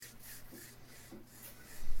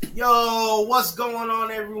Yo, what's going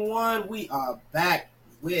on, everyone? We are back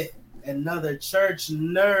with another Church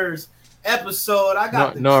Nerds episode. I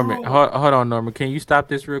got Norman. Hold on, Norman. Can you stop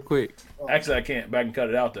this real quick? Actually, I can't, but I can cut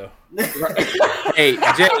it out though. Hey,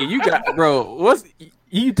 Jay, you got what's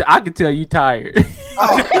you? I can tell you tired.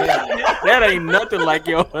 Oh, yeah. That ain't nothing like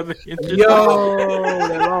your other intro.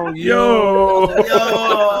 Yo.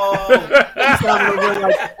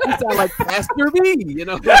 You sound like Pastor B, you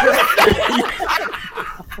know.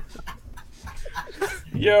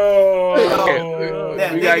 Yo.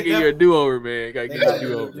 Okay. We gotta get you a do-over, man. Gotta get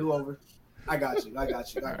you a do-over. I got you.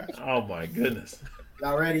 Oh my goodness.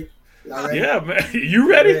 Y'all ready? Yeah, man. You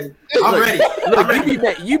ready? I'm ready.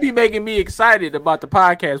 Look, you be making me excited about the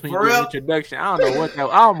podcast when you do the introduction. I don't know what that.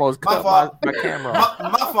 I almost cut my camera off.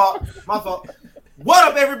 My fault. What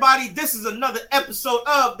up, everybody? This is another episode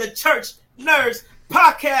of the Church Nerds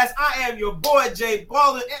Podcast. I am your boy Jay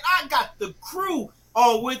Ballin, and I got the crew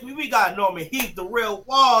on with me. We got Norman Heath, the Real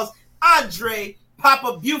Walls, Andre,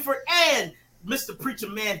 Papa Buford, and Mr. Preacher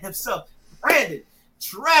Man himself, Brandon.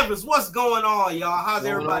 Travis, what's going on, y'all? How's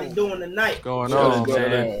everybody doing tonight? Going on,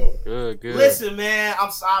 man. Good. Listen, man,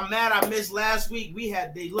 I'm mad I missed last week.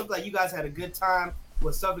 They looked like you guys had a good time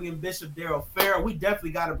with Suffolk and Bishop Daryl Farrell. We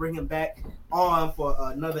definitely got to bring him back on for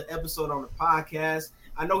another episode on the podcast.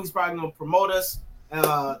 I know he's probably going to promote us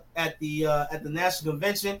at the national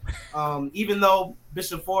convention, even though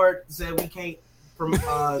Bishop Ford said we can't.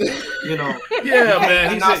 Yeah,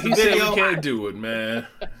 man. He said we can't do it, man.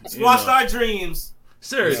 Squash our dreams.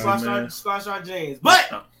 Seriously, man. Squash our dreams.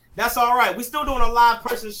 But that's all right. We're still doing a live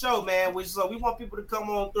person show, man. So we want people to come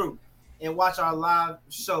on through and watch our live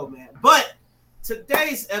show, man. But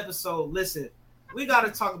today's episode, listen, we got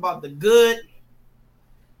to talk about the good,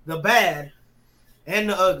 the bad, and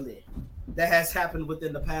the ugly that has happened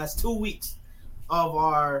within the past 2 weeks of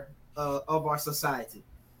our society.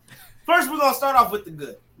 First, we're going to start off with the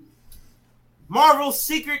good. Marvel's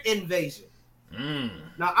Secret Invasion.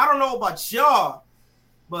 Now, I don't know about y'all,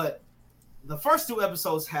 but the first 2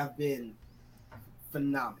 episodes have been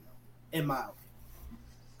phenomenal, in my opinion.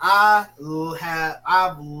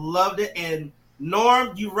 I've loved it. And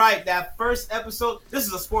Norm, you're right. That first episode, this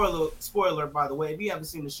is a spoiler, by the way. If you haven't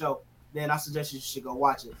seen the show, then I suggest you should go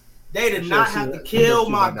watch it. They did not have to kill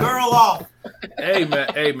my girl off. Hey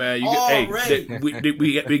man,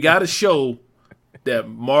 we got to show that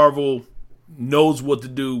Marvel knows what to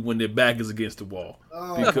do when their back is against the wall,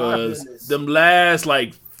 because them last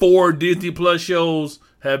 4 Disney Plus shows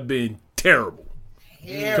have been terrible.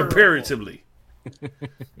 Comparatively.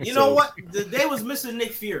 You know what? They was missing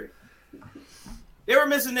Nick Fury. They were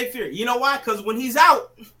missing Nick Fury. You know why? Because when he's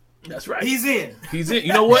out, that's right. He's in.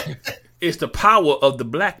 You know what? It's the power of the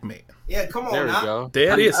black man. Yeah, come on there now. We go.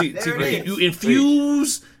 There it is. You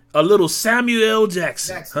infuse a little Samuel L.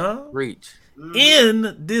 Jackson. Huh? Reach.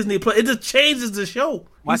 In Disney Plus. It just changes the show.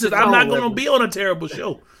 He says, I'm not going to be on a terrible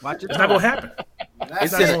show. It's not going to happen.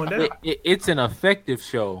 It's an effective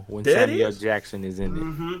show when Samuel Jackson is in it.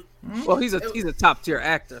 Mm-hmm. Well, he's a top tier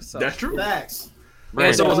actor. So. That's true. Facts.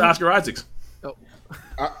 And so was Oscar Isaacs.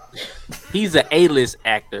 He's an A-list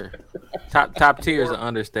actor. Top tier is an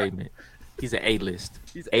understatement. He's an A-list.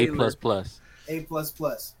 He's A++. A++.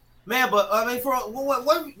 Man, but I mean, for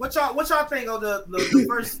what y'all think of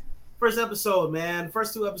the first episode, man?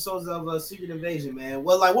 First 2 episodes of Secret Invasion, man.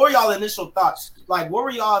 Well, what were y'all initial thoughts? What were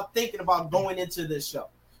y'all thinking about going into this show?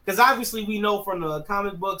 Because obviously we know from the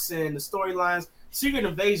comic books and the storylines, Secret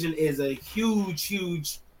Invasion is a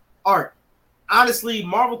huge arc. Honestly,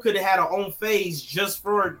 Marvel could have had her own phase just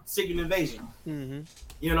for Secret Invasion. Mm-hmm.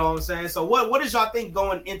 You know what I'm saying? So what did y'all think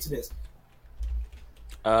going into this?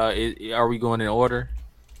 Are we going in order?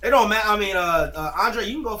 It don't matter. I mean, Andre,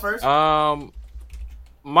 you can go first.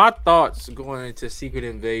 My thoughts going into Secret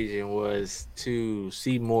Invasion was to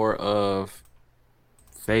see more of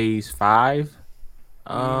Phase 5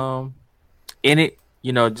 in it,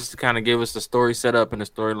 just to kind of give us the story setup and the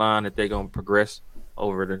storyline that they're going to progress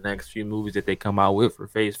over the next few movies that they come out with for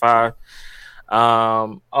Phase 5.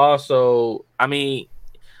 Also, I mean,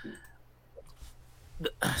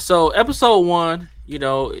 so Episode 1,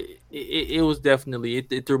 it was definitely,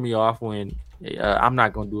 it threw me off when, I'm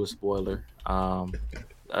not going to do a spoiler.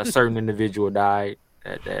 A certain individual died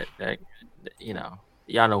that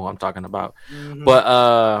y'all know who I'm talking about. Mm-hmm.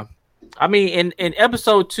 But I mean, in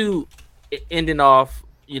Episode 2, ending off,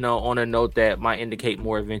 on a note that might indicate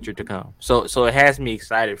more adventure to come. So it has me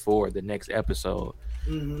excited for the next episode.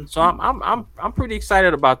 Mm-hmm. So I'm pretty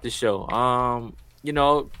excited about this show. All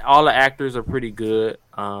the actors are pretty good.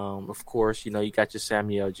 Of course, you got your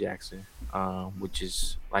Samuel Jackson, which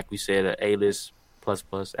is, like we said, an A-list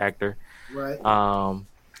plus actor. Right.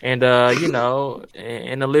 and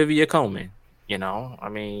and Olivia Colman. I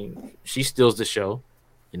mean, she steals the show,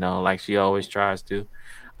 like she always tries to.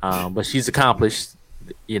 But she's accomplished,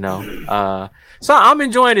 So I'm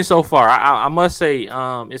enjoying it so far. I must say,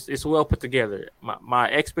 it's well put together. My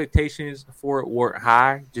expectations for it weren't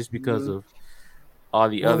high just because of all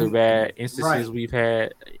the other bad instances we've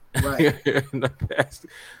had in the past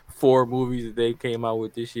 4 movies that they came out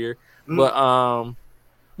with this year. But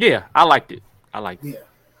yeah, I liked it. Yeah,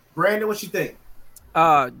 Brandon, what you think?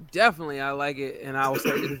 Definitely, I like it, and I would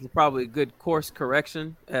say this is probably a good course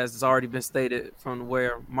correction, as has already been stated, from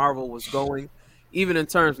where Marvel was going, even in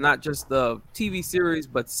terms not just the TV series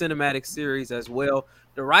but cinematic series as well.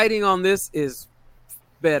 The writing on this is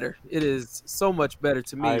better. It is so much better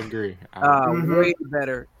to me. I agree. Way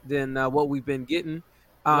better than what we've been getting.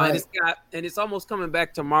 And it's almost coming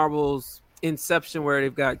back to Marvel's Inception, where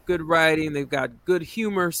they've got good writing, they've got good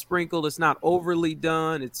humor sprinkled. It's not overly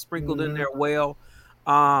done. It's sprinkled in there well.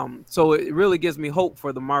 So it really gives me hope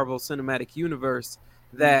for the Marvel Cinematic Universe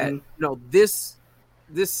that this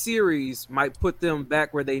series might put them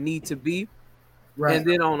back where they need to be. Right. And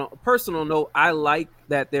then on a personal note, I like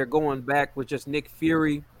that they're going back with just Nick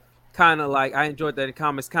Fury, kind of like I enjoyed that in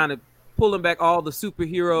comics, kind of pulling back all the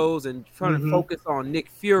superheroes and trying to focus on Nick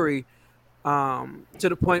Fury to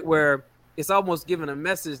the point where it's almost giving a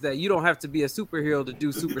message that you don't have to be a superhero to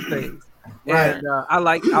do super things. And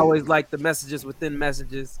I always like the messages within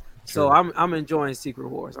messages. So I'm enjoying Secret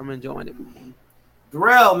Wars. I'm enjoying it.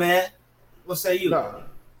 Darrell, man, what say you?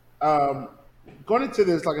 Going into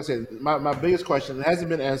this, like I said, my biggest question, it hasn't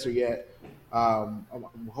been answered yet. I'm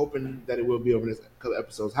hoping that it will be over this couple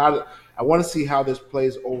episodes. I want to see how this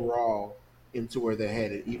plays overall into where they're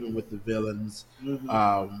headed, even with the villains.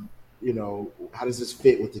 How does this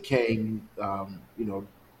fit with the Kang,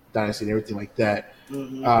 dynasty and everything like that?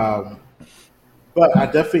 But I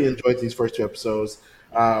definitely enjoyed these first 2 episodes,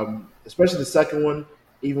 especially the second one,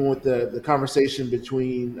 even with the conversation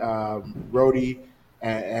between Rhodey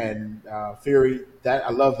and Fury. That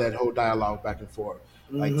I love that whole dialogue back and forth.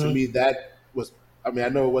 Like, to me, that was, I mean, I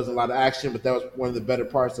know it wasn't a lot of action, but that was one of the better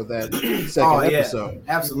parts of that second episode.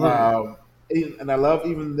 Absolutely. And I love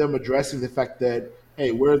even them addressing the fact that,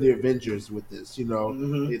 hey, we're the Avengers with this. They do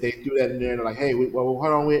that in there, and they're like, hey, hold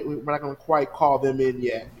on, we're not going to quite call them in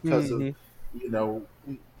yet because of,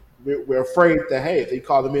 we're afraid that, hey, if they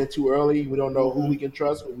call them in too early, we don't know who we can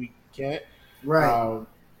trust, but we can't. Right.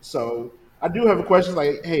 So I do have a question,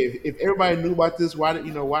 like, hey, if everybody knew about this, why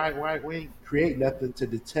we ain't create nothing to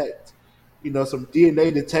detect, some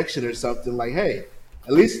DNA detection or something? Like, hey,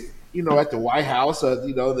 at least, at the White House or,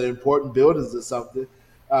 the important buildings or something.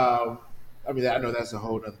 I mean, I know that's a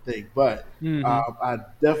whole other thing, but I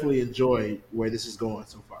definitely enjoy where this is going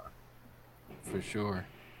so far. For sure.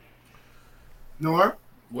 Norm?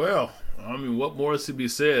 Well, I mean, what more is to be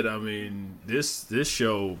said? I mean, this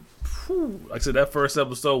show, like I said, that first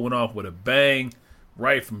episode went off with a bang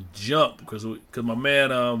right from jump because my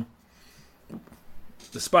man,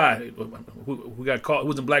 the spy who got caught, who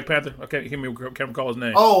was in Black Panther, I can't recall his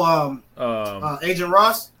name. Agent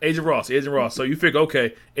Ross. Agent Ross. So you figure,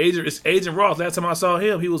 okay, it's Agent Ross. Last time I saw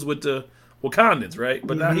him, he was with the Wakandans, right?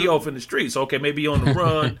 But now he off in the streets. Okay, maybe he on the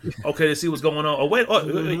run. Okay, let's see what's going on. Oh wait,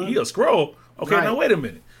 he a Scroll. Okay, now wait a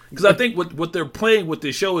minute, because I think what they're playing with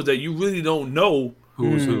this show is that you really don't know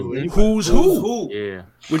who's who. Yeah,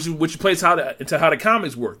 which plays into how the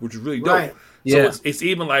comics work, which is really dope. Right. So it's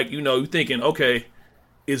even like you're thinking, okay,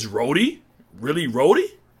 is Rhodey really Rhodey?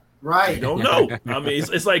 Right. You don't know. I mean,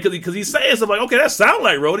 it's like because he's saying something like, okay, that sounds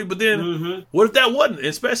like Rhodey, but then what if that wasn't?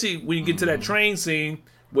 Especially when you get to that train scene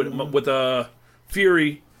with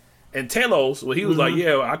Fury and Talos, where he was like,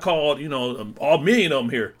 yeah, I called all million of them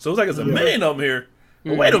here, so it's like it's a million of them here.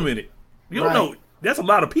 But wait a minute, you don't know. That's a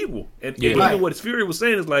lot of people, and even what Fury was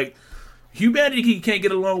saying is like humanity can't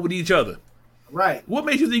get along with each other. Right. What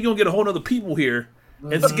makes you think you're gonna get a whole other people here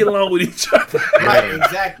and just get along with each other? Right.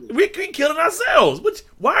 Exactly. We killing ourselves.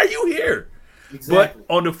 Why are you here? Exactly.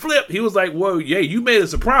 But on the flip, he was like, well, yeah, you made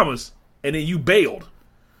us a promise, and then you bailed.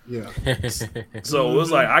 Yeah. So it was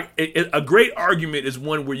like a great argument is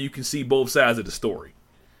one where you can see both sides of the story,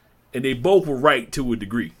 and they both were right to a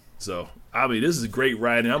degree. So I mean, this is great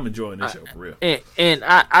writing. I'm enjoying this show for real. And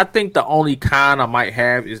I think the only con I might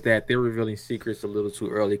have is that they're revealing secrets a little too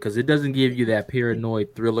early because it doesn't give you that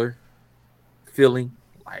paranoid thriller feeling.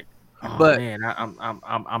 Like, man,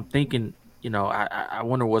 I'm thinking, I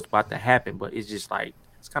wonder what's about to happen, but it's just like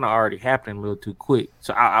it's kind of already happening a little too quick.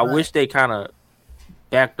 So I wish they kind of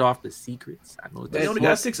backed off the secrets. I know they only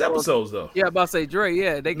got 6 episodes though. Yeah, about to say Dre.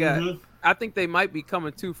 Yeah, they got. I think they might be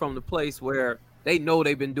coming from the place where they know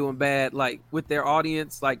they've been doing bad, like with their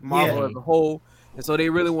audience, like Marvel as a whole, and so they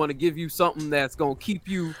really want to give you something that's gonna keep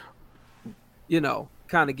you,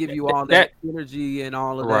 kind of give you all that energy and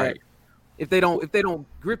all of that. If they don't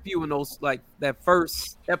grip you in those, like that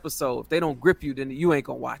first episode, if they don't grip you, then you ain't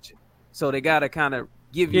gonna watch it. So they gotta kind of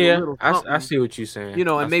give you a little something. I see what you're saying.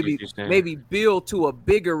 And maybe build to a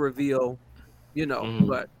bigger reveal.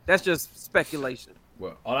 But that's just speculation.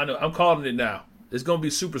 Well, all I know, I'm calling it now. There's gonna be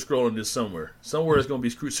Super Skrull in this somewhere. Somewhere it's gonna be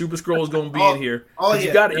Super Skrull is gonna be in here.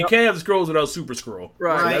 You can't have the Skrulls without Super Skrull.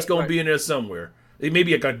 Right. So that's gonna be in there somewhere. It may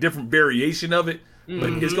be like a different variation of it, but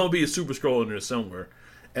it's gonna be a Super Skrull in there somewhere.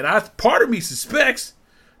 And part of me suspects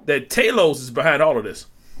that Talos is behind all of this.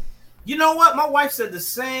 You know what? My wife said the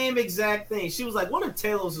same exact thing. She was like, "What if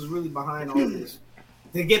Talos is really behind all of this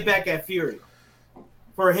to get back at Fury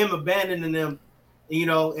for him abandoning them?"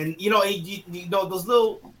 And those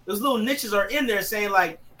little niches are in there saying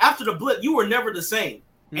like, after the blip, you were never the same,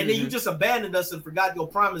 and then you just abandoned us and forgot your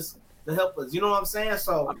promise to help us. You know what I'm saying?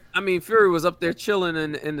 So Fury was up there chilling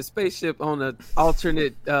in the spaceship on the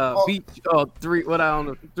alternate beach,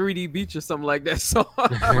 3D beach or something like that. So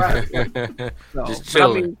just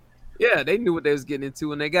chilling. They knew what they was getting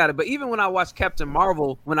into and they got it. But even when I watched Captain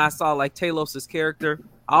Marvel, when I saw like Talos' character,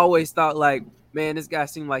 I always thought like, man, this guy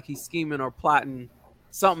seemed like he's scheming or plotting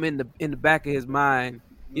something in the back of his mind,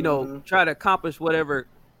 try to accomplish whatever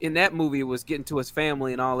in that movie was getting to his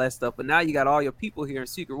family and all that stuff. But now you got all your people here in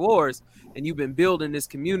Secret Wars and you've been building this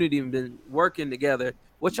community and been working together.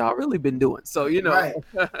 What y'all really been doing? So, Right.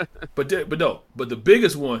 But the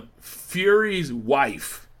biggest one, Fury's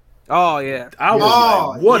wife. Oh yeah. I was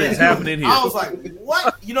like, what is happening here? I was like,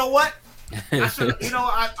 what? You know what? I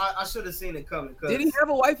should have seen it coming. Did he have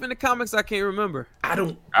a wife in the comics? I can't remember. I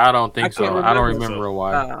don't think so. I don't remember a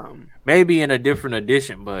wife. Maybe in a different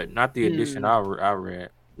edition, but not the edition I read.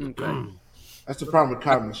 Okay. That's the problem with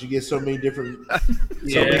comics. You get so many different,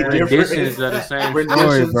 editions of the same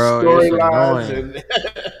story, bro. Storylines.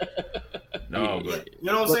 No, but you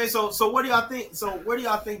know what I'm saying. So what do y'all think? So where do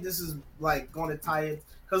y'all think this is like going to tie in?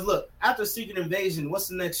 Because look, after Secret Invasion, what's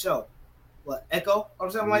the next show? What, Echo or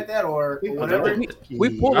something like that, or whatever?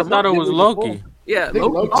 We pulled. I thought it was Loki. Yeah,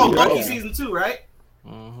 Loki. Loki season 2, right?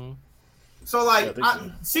 Mm-hmm. So like,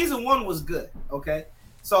 season 1 was good. Okay,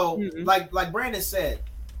 so like Brandon said,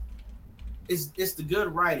 it's the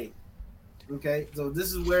good writing. Okay, so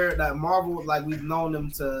this is where that Marvel, like we've known them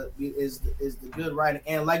to be, is the good writing,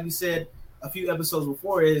 and like we said a few episodes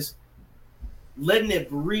before, is letting it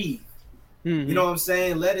breathe. You know what I'm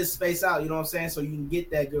saying? Let it space out. You know what I'm saying? So you can get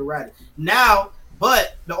that good writing. Now,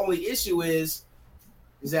 but the only issue is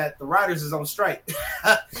that the writers is on strike.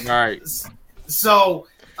 All right. So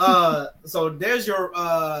there's your.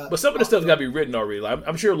 But some of the stuff's got to be written already. Like,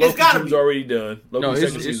 I'm sure Loki's already done.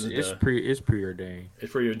 It's preordained.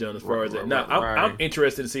 It's preordained as far as that. Now, I'm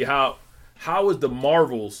interested to see how is the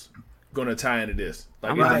Marvels going to tie into this?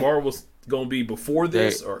 Like, is the Marvels going to be before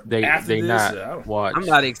this or after this? I'm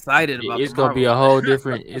not excited about it's going to be a whole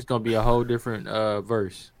different. It's going to be a whole different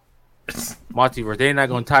verse. Multiverse. They're not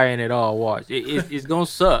going to tie in at all. Watch. It's going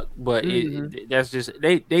to suck, but that's just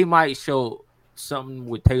they might show something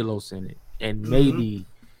with Talos in it, and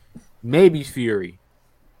maybe Fury.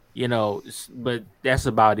 But that's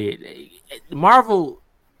about it. Marvel.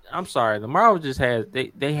 I'm sorry. The Marvel just has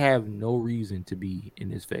they have no reason to be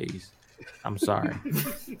in this phase. I'm sorry.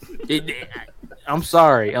 I'm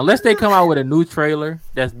sorry. Unless they come out with a new trailer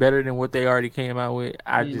that's better than what they already came out with,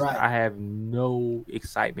 I have no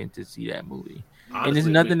excitement to see that movie. Honestly, and it's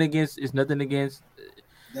nothing against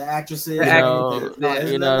the actresses,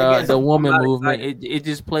 the woman movement. It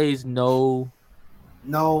just plays no.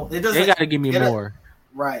 It doesn't. They got to give me more.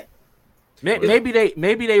 Right. Maybe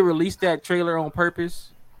they released that trailer on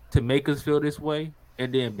purpose to make us feel this way,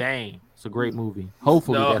 and then bang. It's a great movie.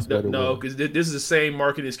 Hopefully, that's better. No, because this is the same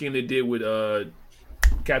marketing scheme they did with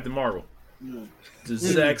Captain Marvel. The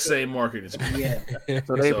exact same marketing scheme. Yeah.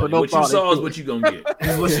 So what you saw is what you gonna get.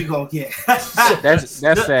 That's what you gonna get. That's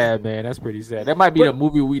sad, man. That's pretty sad. That might be the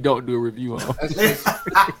movie we don't do a review on. It's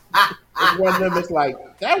one of them. It's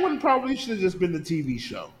like that one probably should have just been the TV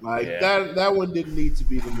show. Like that one didn't need to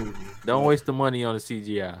be the movie. Don't waste the money on the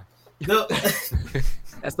CGI.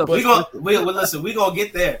 That's the listen. We gonna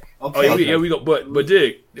get there. Okay. We go. But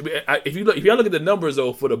Dick, if you look at the numbers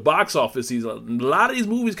though for the box office season, a lot of these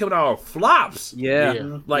movies coming out are flops.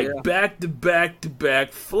 Back to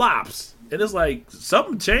back flops, and it's like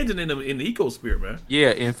something changing in the ecosphere, man.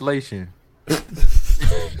 Yeah, inflation.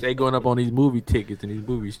 They going up on these movie tickets, and these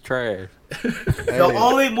movies trash. The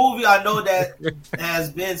only movie I know that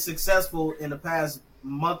has been successful in the past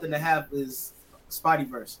month and a half is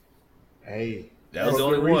Spideyverse. Hey, that was the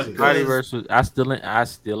only one. Spider-Verse, I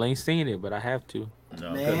still ain't seen it, but I have to.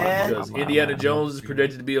 No, because Indiana Jones is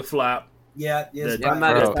projected to be a flop. Yeah, the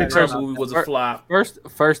Pixar movie was a flop.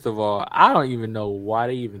 First of all, I don't even know why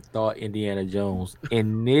they even thought Indiana Jones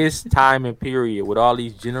in this time and period with all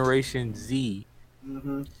these Generation Z.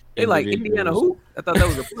 Mm-hmm. They like Indiana who? I thought that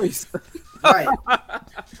was a place. Right.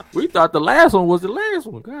 We thought the last one was the last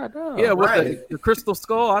one. God damn. Yeah, with the Crystal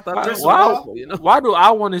Skull. I thought that was awful, you know? Why do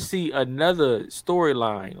I want to see another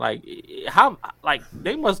storyline? Like how? Like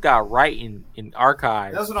they must got writing in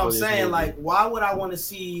archives. That's what I'm saying. Movie. Like, why would I want to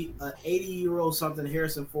see an 80-year-old something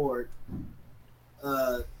Harrison Ford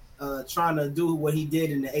trying to do what he did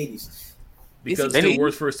in the 80s? Because it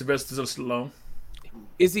works for Sylvester Stallone.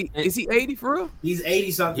 Is he 80 for real? He's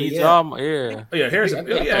 80 something. He's yeah. Yeah, Harrison.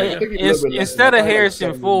 Instead of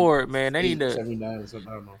Harrison Ford, man, they need to. 79 or something.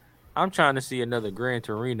 I don't know. I'm trying to see another Gran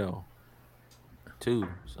Torino, too.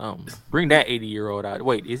 Something. Bring that 80-year-old out.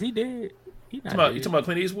 Wait, is he dead? You talking about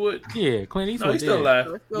Clint Eastwood? Yeah, Clint Eastwood. No, he's still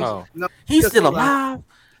alive. No, he's still alive.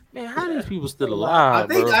 Man, how are these people still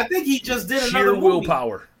alive? I think he just did another sheer movie.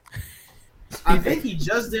 willpower. I think he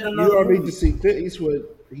just did another. You don't need to see Clint Eastwood.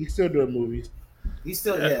 He's still doing movies. He's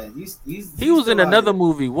still he was in another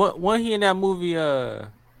movie. Wasn't he in that movie?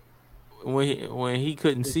 When he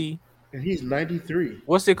couldn't see. And he's 93.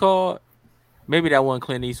 What's it called? Maybe that one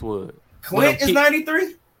Clint Eastwood. Clint is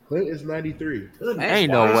 93. Clint is 93.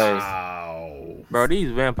 Ain't no way, bro.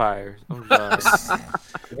 These vampires. I'm sorry.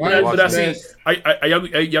 But I see. Are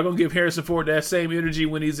y'all gonna give Harrison Ford that same energy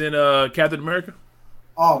when he's in Captain America?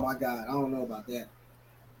 Oh my God, I don't know about that.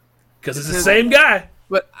 Because it's the same guy.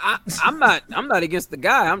 But I'm not against the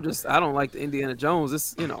guy. I don't like the Indiana Jones.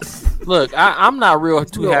 It's Look, I'm not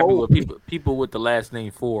too happy with people with the last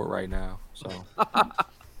name Ford right now. So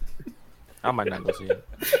I might not go see it.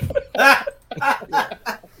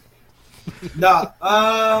 No.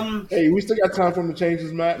 Hey, we still got time for him to change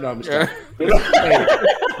his mind. No, I'm just kidding. Hey,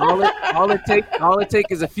 all it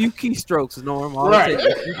take is a few keystrokes, Norm. It take is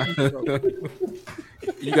a few keystrokes.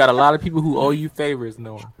 You got a lot of people who owe you favors,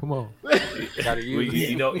 Norm. Come on.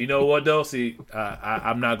 You know what though? See,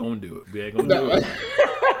 I'm not gonna do it. We ain't gonna do it.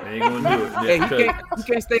 We ain't gonna do it. Hey, he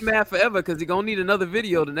can't stay mad forever because he gonna need another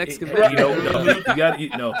video the next convention.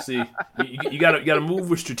 You gotta move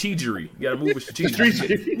with strategery. You gotta move with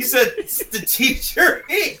strategy. He said the teacher.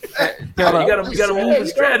 You gotta move with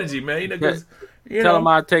strategy, man. Tell him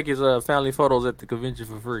I'll take his family photos at the convention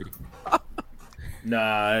for free.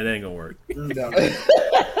 Nah, it ain't gonna work. No.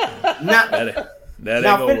 That ain't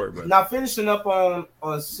gonna work, bro. Now finishing up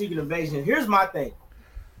on Secret Invasion, here's my thing.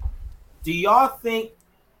 Do y'all think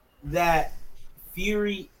that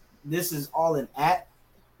Fury, this is all an act?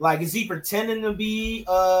 Like, is he pretending to be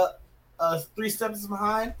 3 steps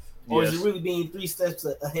behind? Or is it really being 3 steps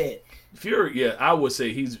ahead? Fury, yeah, I would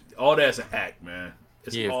say he's all that's an act, man.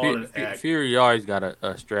 It's all an act. Fury always got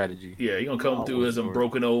a strategy. Yeah, he's gonna come through as a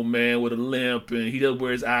broken old man with a limp, and he doesn't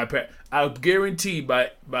wear his eye patch. I guarantee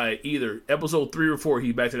by either episode 3 or 4,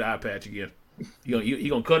 he's back to the eye patch again. He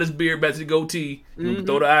gonna cut his beard back to the goatee. He gonna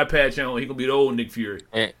throw the eye patch on. He gonna be the old Nick Fury.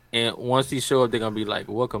 And once he show up, they're gonna be like,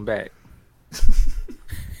 "Welcome back."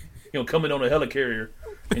 He gonna come in on a helicarrier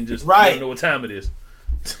and just don't know what time it is.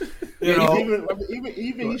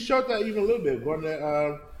 Even he showed that even a little bit going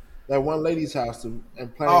to that one lady's house and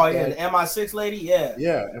planted. Oh yeah, the MI6 lady.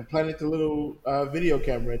 Yeah, and planted the little video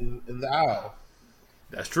camera in the aisle.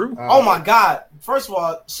 That's true. Oh my God! First of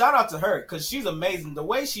all, shout out to her because she's amazing. The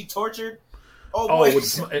way she tortured.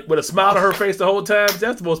 With a smile on her face the whole time.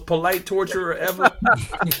 That's the most polite torturer ever.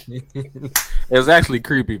 It was actually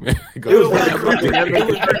creepy, man. It was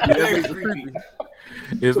very creepy.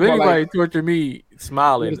 If anybody torture me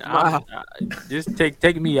smiling, just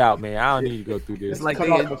take me out, man. I don't need to go through this. It's like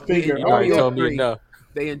they told me enough.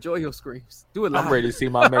 They enjoy your screams. Do it live. I'm ready to see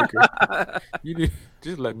my maker.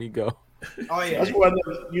 Just let me go. Oh yeah, that's why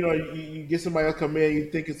you get somebody else come in,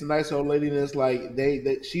 you think it's a nice old lady, and it's like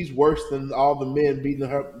she's worse than all the men beating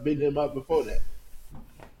him up before that.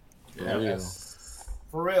 Yeah,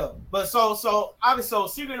 for real. But so obviously,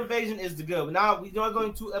 Secret Invasion is the good. But now we're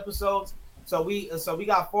going 2 episodes, so we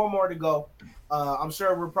got 4 more to go. I'm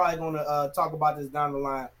sure we're probably going to talk about this down the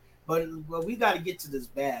line, but we got to get to this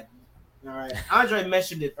bad. All right, Andre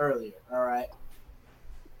mentioned it earlier. All right.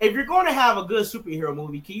 If you're going to have a good superhero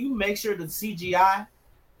movie, can you make sure the CGI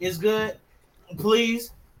is good,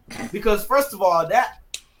 please? Because first of all,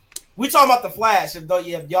 we talking about the Flash. If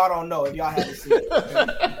y'all don't know, if y'all haven't seen it,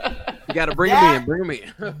 you got to bring him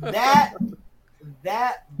in.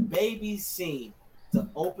 That baby scene to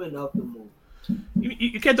open up the movie.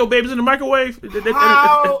 You can't throw babies in the microwave.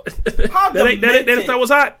 How that was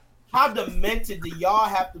hot. How demented do y'all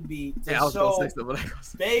have to be to show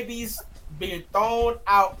babies being thrown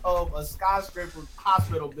out of a skyscraper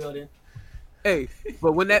hospital building? Hey,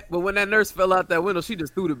 but when that nurse fell out that window, she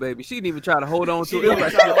just threw the baby. She didn't even try to hold on to it.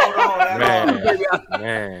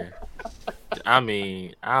 Man. I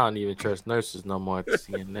mean, I don't even trust nurses no more after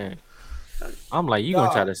seeing that. I'm like, you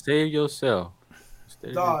gonna try to save yourself.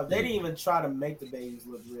 They didn't even try to make the babies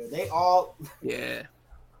look real. They all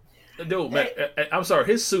Dude, man, I'm sorry.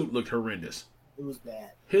 His suit looked horrendous. It was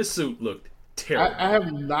bad. His suit looked terrible. I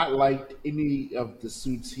have not liked any of the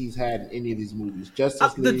suits he's had in any of these movies.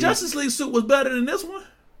 The Justice League suit was better than this one.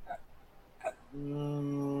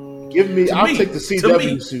 I'll take the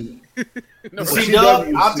CW suit. I'll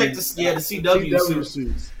take the CW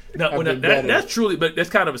suits. No, that's truly, but that's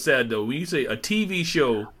kind of sad though. When you say a TV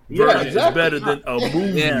show version is better than a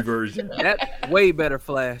movie version, that way better.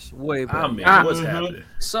 Flash, way better. I mean, what's happening?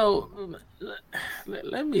 So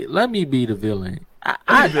let me be the villain.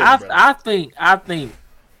 I think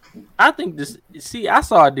this. See, I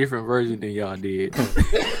saw a different version than y'all did.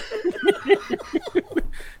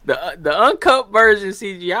 The uncut version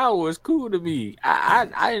CGI was cool to me.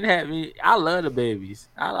 I didn't have any. I love the babies.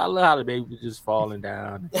 I love how the babies just falling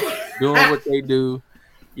down, doing what they do,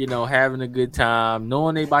 having a good time,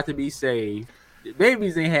 knowing they about to be saved. The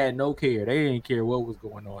babies ain't had no care. They didn't care what was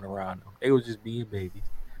going on around them. They was just being babies.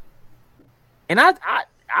 And I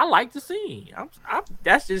like the scene.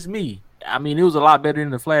 That's just me. I mean, it was a lot better than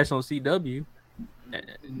the Flash on CW.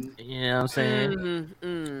 You know what I'm saying?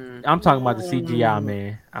 I'm talking about the CGI,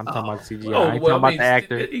 man. I'm talking about the CGI. I ain't talking about the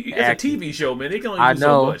actor. It's a TV show, man. They can only do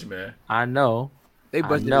so much, man. I know.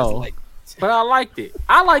 But I liked it.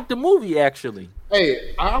 I liked the movie, actually.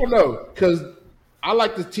 Hey, I don't know, because I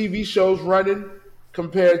like the TV shows running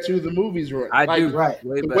compared to the movies running. I do. Right.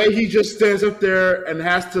 The way he just stands up there and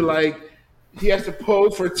has to he has to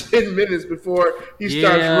pose for 10 minutes before he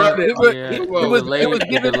starts running. It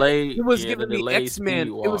was giving me X-Men.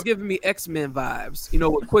 It was giving me X-Men vibes.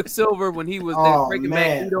 With Quicksilver when he was breaking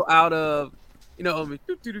Magneto out of, Yeah.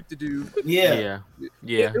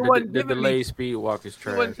 It wasn't the delayed speed walk is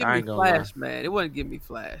trash. It wasn't giving me Flash, man. It wasn't giving me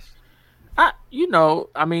Flash.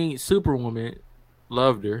 Superwoman,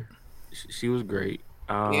 loved her. She was great.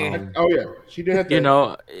 She did have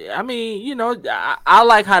that. I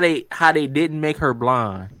like how they didn't make her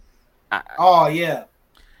blonde.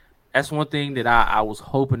 That's one thing that I was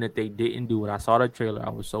hoping that they didn't do. When I saw the trailer, I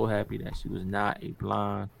was so happy that she was not a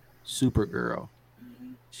blonde Supergirl.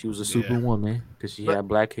 She was a Superwoman because she had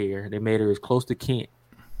black hair. They made her as close to Kent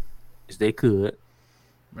as they could.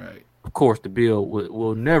 Right. Of course, the bill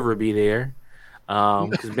will never be there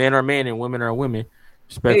because men are men and women are women.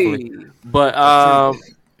 Respectfully, but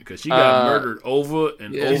because she got murdered over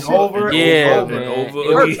and over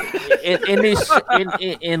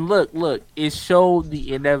and look, it showed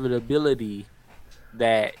the inevitability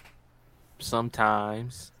that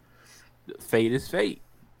sometimes fate is fate.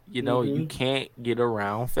 You can't get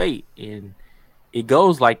around fate, and it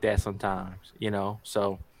goes like that sometimes.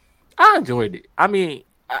 So I enjoyed it. I mean,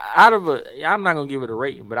 I'm not gonna give it a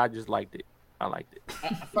rating, but I just liked it. I liked it. I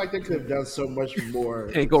feel like they could have done so much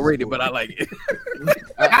more. Ain't gonna rate it, but I like it.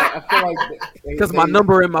 I feel like because my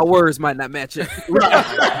number and my words might not match it.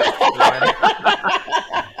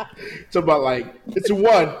 It's about it's a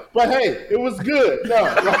 1, but hey, it was good. No,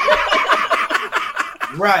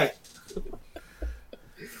 right.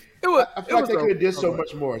 I feel like they could have did so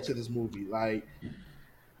much more to this movie.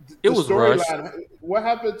 It was storyline. What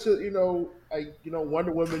happened to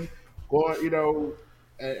Wonder Woman going,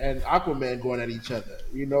 and Aquaman going at each other.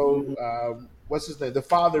 What's his name? The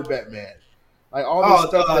father Batman. All this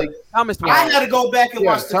stuff. I had to go back and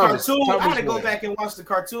watch the cartoon. I had to go back and watch the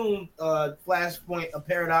cartoon Flashpoint of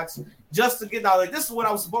Paradox just to get out. This is what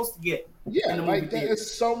I was supposed to get. Yeah,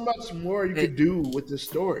 there's so much more you could do with this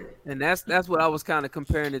story. And that's what I was kind of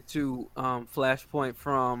comparing it to Flashpoint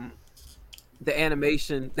from the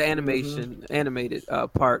animated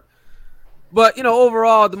part. But,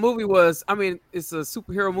 overall, the movie was, it's a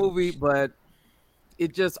superhero movie, but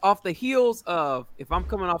it just off the heels of, if I'm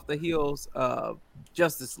coming off the heels of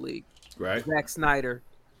Justice League, right? Zack Snyder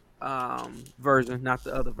version, not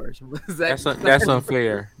the other version. That's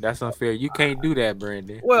unfair. That's unfair. You can't do that,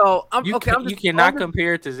 Brandon. Well, you cannot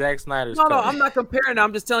compare it to Zack Snyder's. No, I'm not comparing.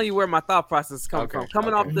 I'm just telling you where my thought process is coming from.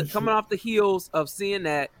 Coming off the heels of seeing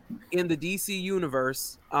that in the DC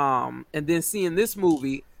universe, and then seeing this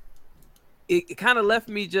movie. It kind of left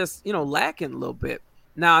me just, lacking a little bit.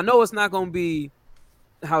 Now, I know it's not going to be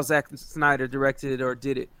how Zack Snyder directed it or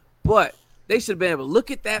did it, but they should have been able to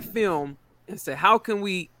look at that film and say, how can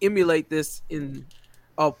we emulate this in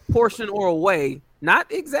a portion or a way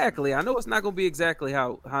Not exactly. I know it's not going to be exactly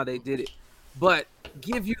how they did it, but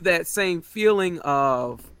give you that same feeling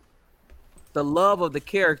of the love of the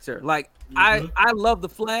character. Like I love the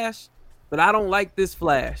Flash, but I don't like this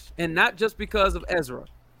Flash, and not just because of Ezra,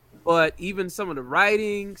 but even some of the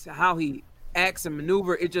writings, how he acts and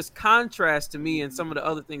maneuver, it just contrasts to me and some of the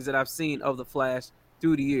other things that I've seen of the Flash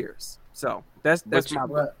through the years. So that's my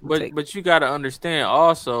take. But you got to understand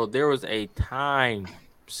also there was a time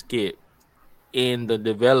skip in the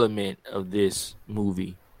development of this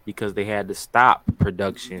movie because they had to stop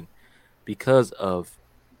production because of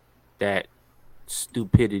that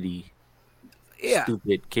stupid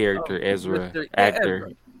character, Ezra, actor,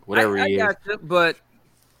 Ezra. whatever he is. Gotcha, but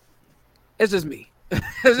it's just me.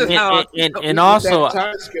 It's just and also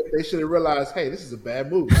time script, they should have realized, hey, this is a bad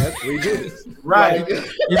movie. That's 3 minutes, right?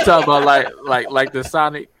 You talk about like the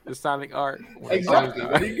Sonic art. Exactly.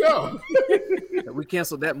 There you go. We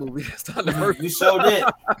canceled that movie. You showed it.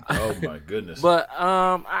 Oh my goodness. But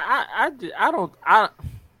I don't.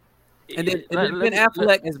 And then Ben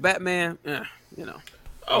Affleck as Batman, you know.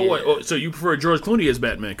 Oh, wait, so you prefer George Clooney as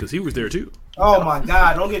Batman because he was there too? Oh my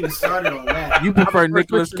God! Don't get me started on that. You prefer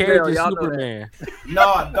Nicolas Cage as Superman?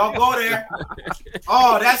 No, don't go there.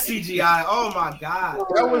 Oh, that's CGI. Oh my God!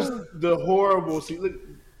 That was the horrible. See, look,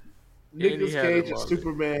 Nicolas Cage as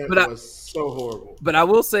Superman was so horrible. But I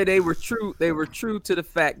will say they were true. They were true to the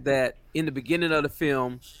fact that in the beginning of the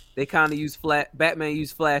film, they kind of used Batman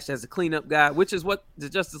used Flash as a cleanup guy, which is what the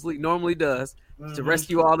Justice League normally does. To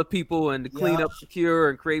rescue all the people and to clean up, secure,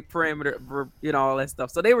 and create perimeter, all that stuff.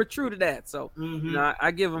 So they were true to that. So I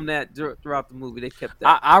give them that throughout the movie. They kept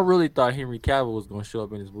that. I really thought Henry Cavill was going to show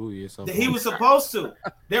up in this movie or something. He was supposed to.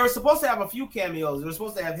 They were supposed to have a few cameos. They were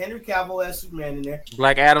supposed to have Henry Cavill as Superman in there.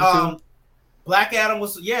 Black Adam too. Black Adam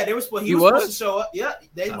was. Yeah, they were supposed. He was supposed to show up. Yeah,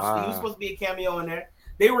 he was supposed to be a cameo in there.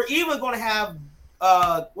 They were even going to have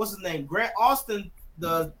what's his name, Grant Austin,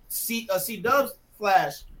 the C Dubs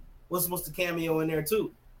Flash. Was supposed to cameo in there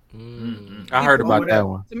too. I heard about that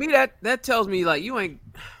one. To me, that tells me like you ain't.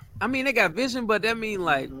 I mean, they got vision, but that mean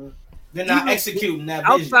like they're not executing that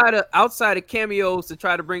vision. Outside of cameos to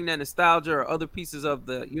try to bring that nostalgia or other pieces of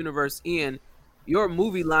the universe in. Your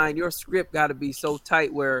movie line, your script got to be so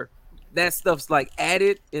tight where that stuff's like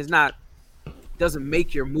added doesn't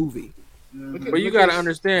make your movie. But you got to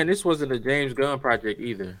understand, this wasn't a James Gunn project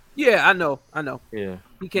either. Yeah, I know. Yeah,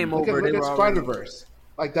 he came over. Look at Spider-Verse.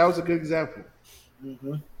 Like, that was a good example.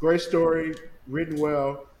 Great story, written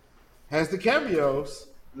well, has the cameos.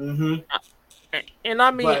 And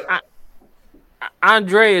I mean,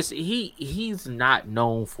 Andreas, he's not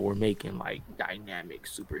known for making like dynamic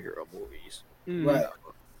superhero movies. Right.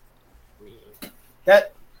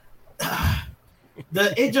 That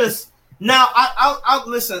it just now. I'll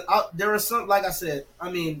listen. There are some, like I said.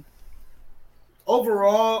 I mean,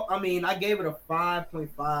 overall, I gave it a 5.5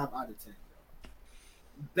 out of 10.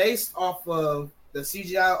 Based off of the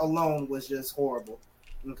CGI alone was just horrible.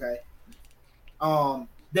 Okay.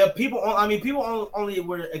 The people only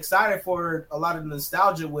were excited for a lot of the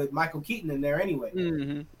nostalgia with Michael Keaton in there anyway.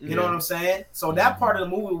 You know what I'm saying? So that part of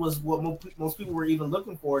the movie was what most people were even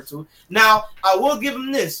looking forward to. Now, I will give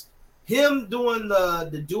him this. Him doing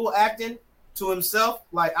the dual acting to himself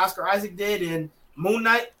like Oscar Isaac did in Moon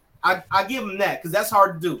Knight, I give him that because that's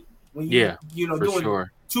hard to do when you doing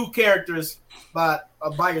two characters by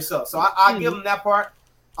yourself. So I give him that part.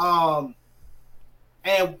 And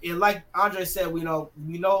like Andre said, we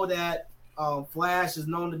know that Flash is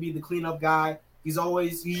known to be the cleanup guy. He's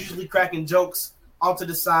usually cracking jokes off to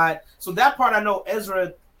the side. So that part I know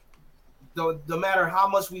Ezra, no matter how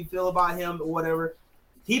much we feel about him or whatever,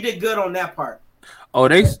 he did good on that part. Oh,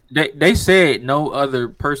 they said no other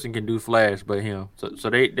person can do Flash but him. So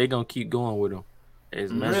they gonna keep going with him. As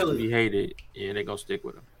much as he hated, yeah, they're gonna stick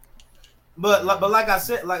with him. But like I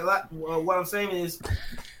said, like what I'm saying is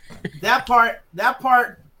that part,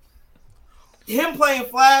 him playing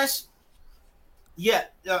Flash, yeah.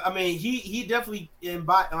 I mean, he definitely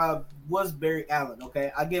was Barry Allen.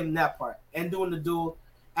 Okay, I give him that part and doing the dual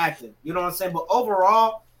acting. You know what I'm saying? But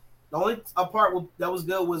overall, the only part that was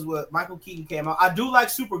good was what Michael Keaton came out. I do like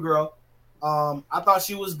Supergirl. I thought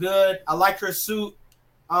she was good. I liked her suit.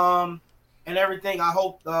 And everything. I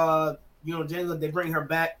hope James, they bring her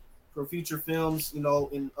back for future films,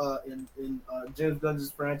 in James Gunn's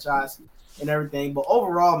franchise and everything. But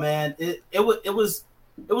overall, man, it was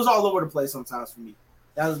all over the place sometimes for me.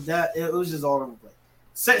 It was just all over the place.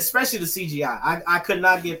 Especially the CGI. I could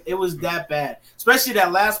not get it was that bad. Especially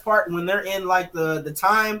that last part when they're in like the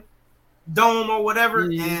time dome or whatever,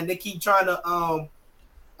 and they keep trying to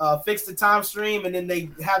fix the time stream, and then they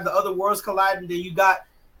have the other worlds collide, and then you got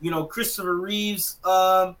Christopher Reeves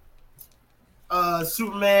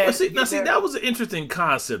Superman. But see, that was an interesting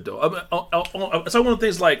concept, though. I mean, it's like one of the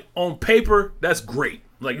things, like, on paper, that's great.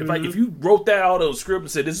 Like, if you wrote that out on a script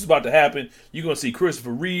and said this is about to happen, you're gonna see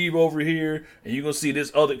Christopher Reeve over here, and you're gonna see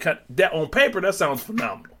this other kind. That on paper, that sounds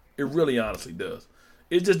phenomenal. It really, honestly does.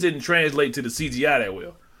 It just didn't translate to the CGI that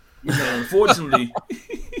well. Unfortunately,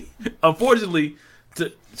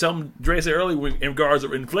 to something Dre said earlier in regards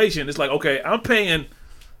to inflation, it's like, okay, I'm paying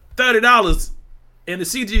 $30 and the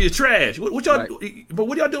CG is trash. What y'all? Right. But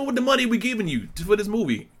what y'all doing with the money we giving you for this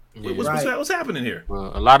movie? Yeah. What's happening here?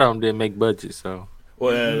 Well, a lot of them didn't make budget, so.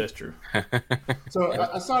 Well, yeah, that's true. So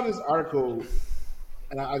I saw this article,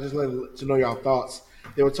 and I just wanted to know y'all thoughts.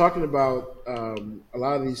 They were talking about a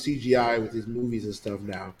lot of these CGI with these movies and stuff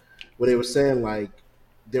now, where they were saying, like,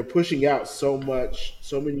 they're pushing out so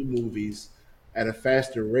many movies at a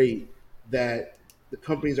faster rate that the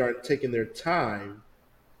companies aren't taking their time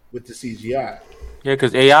with the CGI. Yeah,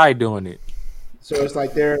 because AI doing it. So it's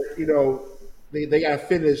like they're, they got to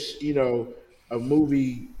finish, a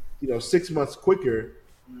movie, 6 months quicker.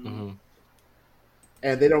 Mm-hmm.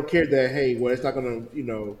 And they don't care that, hey, well, it's not going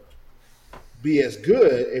to, be as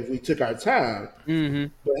good if we took our time. Mm-hmm.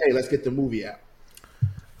 But, hey, let's get the movie out.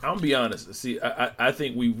 I'm gonna be honest. See, I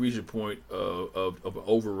think we reached a point of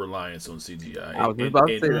over reliance on CGI. I was about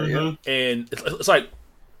to say that. Yeah. And it's like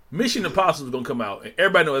Mission Impossible is gonna come out, and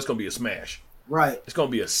everybody knows it's gonna be a smash. Right. It's gonna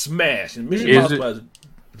be a smash. And Mission Impossible has.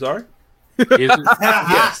 Sorry. Is it?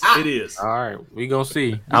 Yes, it is. All right, we gonna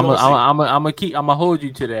see. I'm gonna hold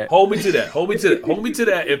you to that. Hold me to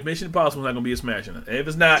that. If Mission Impossible is not gonna be a smash, and if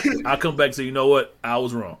it's not, I'll come back and say, you know what, I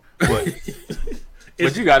was wrong. But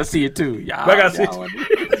you got to see it too. Yeah, I got to see it.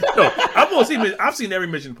 No, I'm gonna see. I've seen every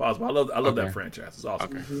Mission Impossible. I love that franchise. It's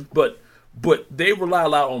awesome. Okay. But they rely a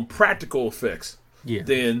lot on practical effects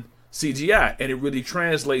than CGI, and it really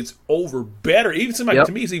translates over better. Even to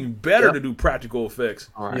me, it's even better to do practical effects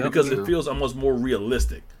because it feels almost more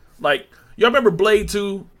realistic. Like, y'all remember Blade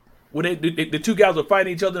 2 when the two guys were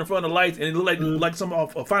fighting each other in front of the lights, and it looked like some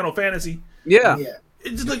of Final Fantasy. Yeah. It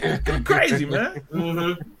just looked crazy, man.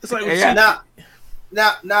 Mm-hmm. It's like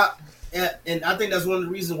Now, and I think that's one of the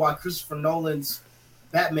reasons why Christopher Nolan's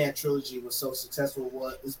Batman trilogy was so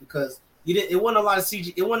successful is because it wasn't a lot of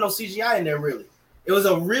CGI. It wasn't no CGI in there really. It was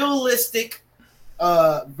a realistic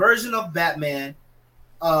version of Batman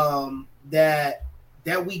that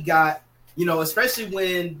we got. Especially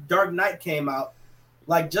when Dark Knight came out,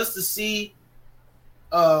 like just to see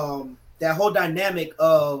that whole dynamic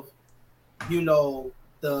of the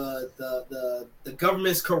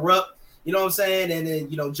government's corrupt. You know what I'm saying? And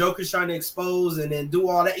then, Joker's trying to expose and then do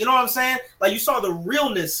all that. You know what I'm saying? Like, you saw the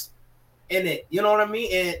realness in it. You know what I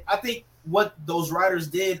mean? And I think what those writers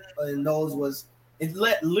did in those was it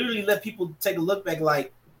literally let people take a look back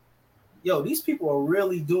like, yo, these people are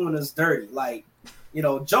really doing us dirty. Like,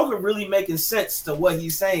 Joker really making sense to what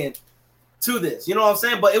he's saying to this. You know what I'm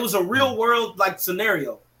saying? But it was a real world, like,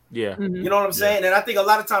 scenario. Yeah. Mm-hmm. You know what I'm saying? And I think a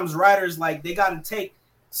lot of times writers, like, they got to take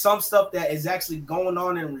some stuff that is actually going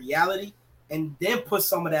on in reality and then put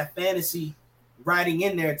some of that fantasy writing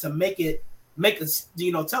in there to make us,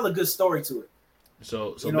 tell a good story to it.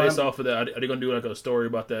 So based off of that, are they going to do like a story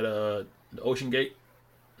about that the Ocean Gate?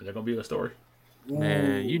 Is that going to be a story?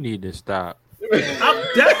 Man, you need to stop.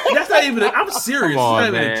 That's not even. I'm serious. On,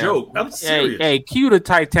 it's not even a joke. I'm serious. Hey, cue the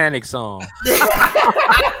Titanic song.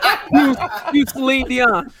 You Celine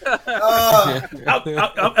Dion. But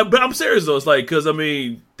I'm serious though. It's like, because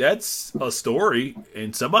that's a story,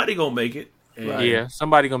 and somebody gonna make it. Yeah,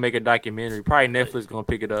 somebody gonna make a documentary. Probably Netflix gonna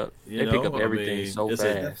pick it up. They pick up everything so fast.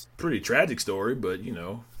 It's a pretty tragic story, but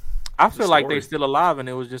I feel like they're still alive, and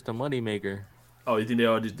it was just a moneymaker. Oh, you think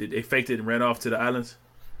they faked it and ran off to the islands?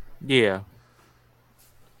 Yeah.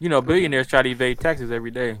 Billionaires try to evade taxes every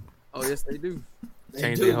day. Oh, yes, they do.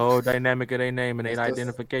 Change the whole dynamic of their name and their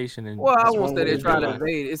identification. And I won't say they're trying to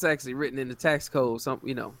evade. It's actually written in the tax code.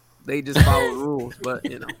 They just follow the rules. But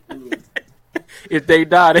if they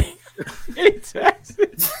die, they pay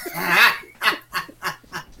taxes. I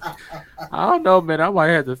don't know, man. I might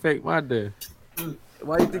have to fake my death.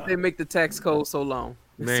 Why do you think they make the tax code so long?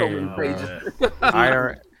 Man, so many pages.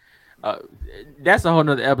 That's a whole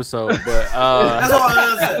nother episode, but that's all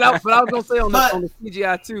I was gonna say on the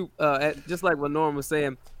CGI too. Just like what Norm was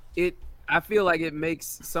saying, I feel like it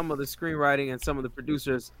makes some of the screenwriting and some of the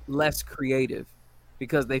producers less creative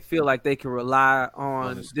because they feel like they can rely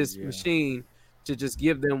on this machine to just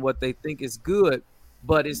give them what they think is good.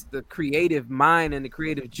 but it's the creative mind and the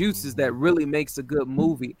creative juices that really makes a good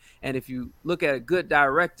movie. And if you look at a good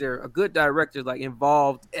director like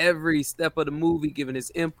involved every step of the movie, giving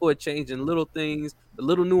his input, changing little things, the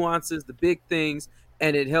little nuances, the big things,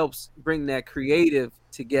 and it helps bring that creative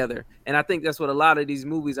together. And I think that's what a lot of these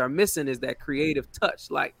movies are missing, is that creative touch.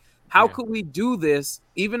 Like, how could we do this,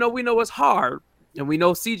 even though we know it's hard and we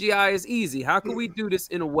know CGI is easy? How can we do this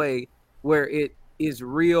in a way where it is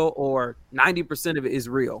real, or 90% of it is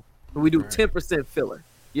real, and we do 10% filler,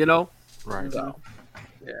 you know? Right. So,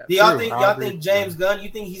 yeah. Do y'all think James Gunn, you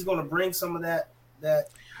think he's going to bring some of that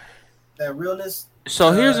realness?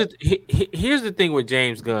 So here's the thing with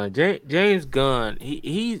James Gunn. James Gunn,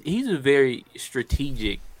 he's a very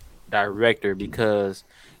strategic director, because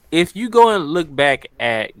if you go and look back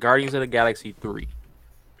at Guardians of the Galaxy 3,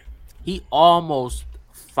 he almost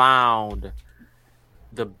found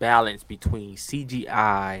the balance between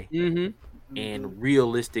CGI and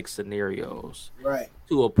realistic scenarios, right?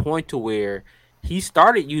 To a point to where he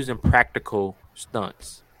started using practical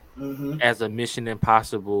stunts as a Mission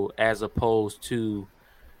Impossible, as opposed to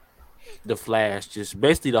the Flash. Just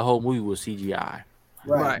basically the whole movie was CGI,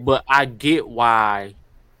 right? But I get why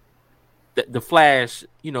the Flash,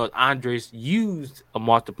 Andres used a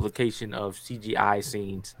multiplication of CGI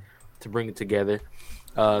scenes to bring it together,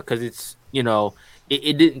 because it's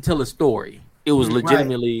it didn't tell a story. It was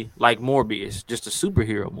legitimately like Morbius, just a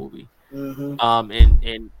superhero movie.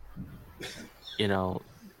 And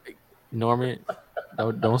Norman,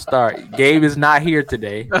 don't start. Gabe is not here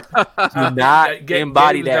today. Do not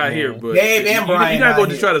embody that. Not here, but Gabe and Brian. You're not going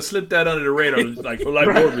to try to slip that under the radar like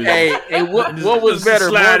Morbius. Hey, what was better?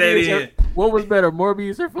 What was better,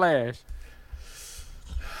 Morbius or Flash?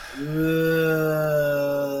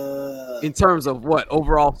 In terms of what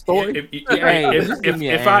overall story?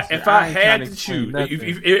 If I had to choose, if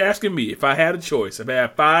you're asking me, if I had a choice, if I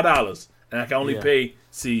had $5 and I can only pay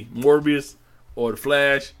Morbius or the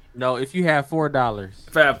Flash. No, if you have $4.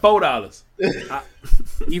 If I have $4,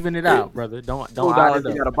 even it out, brother. Don't $4.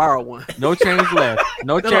 You gotta borrow one. No change left.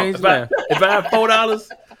 No change left. If I have $4,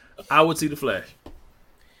 I would see the Flash.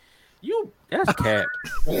 That's cap.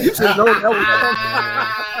 You should know that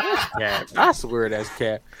was cap. I swear that's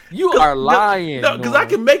cap. You are lying. No, because I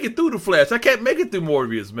can make it through the Flash. I can't make it through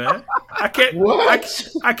Morbius, man. I can't.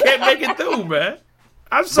 I can't make it through, man.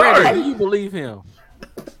 I'm sorry. Brandon, do you believe him?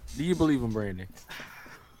 Do you believe him, Brandon?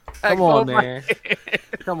 Come on, man.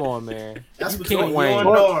 Come on, man. That's you can't win.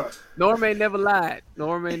 Norm ain't never lied.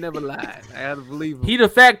 I had to believe him. He the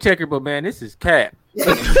fact checker, but man, this is cap.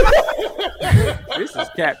 This is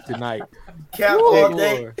cap tonight. Cap all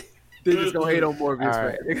day. They're just gonna hate on Morbius.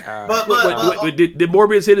 Right. But did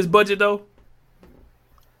Morbius hit his budget though?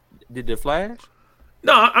 Did the Flash?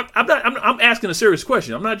 No, I'm not. I'm asking a serious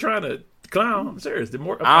question. I'm not trying to clown. I'm serious.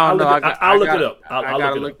 I'll look it up.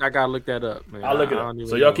 I gotta look that up, man. I'll look it up.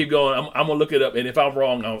 So y'all keep going. I'm gonna look it up, and if I'm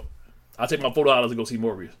wrong, I'll take my $4 and go see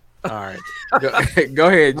Morbius. All right, go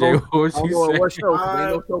ahead, Jay. What you say?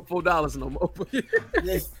 Ain't no $4 no more.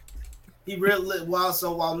 He really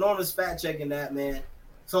while Norman's fact checking that, man.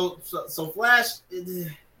 So Flash,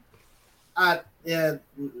 it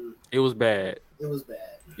was bad. It was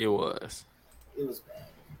bad. It was bad.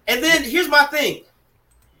 And then here's my thing.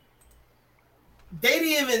 They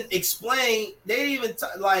didn't even explain. They didn't even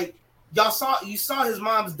you saw his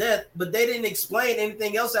mom's death, but they didn't explain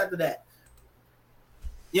anything else after that.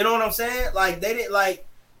 You know what I'm saying? Like they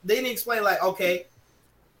didn't explain okay.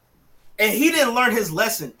 And he didn't learn his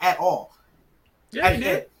lesson at all. Yeah, he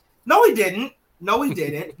did. No, he didn't.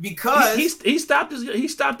 Because he stopped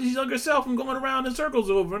his younger self from going around in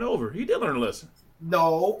circles over and over. He did learn a lesson.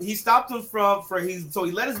 No, he stopped him so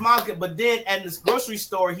he let his mom get, but then at this grocery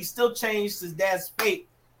store, he still changed his dad's fate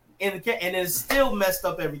and it still messed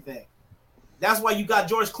up everything. That's why you got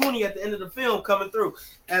George Clooney at the end of the film coming through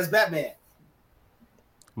as Batman.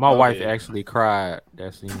 My wife actually cried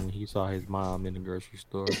that scene when he saw his mom in the grocery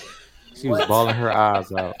store. She was bawling her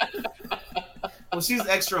eyes out. Well, she's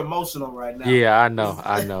extra emotional right now. Yeah, I know,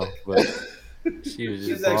 but she was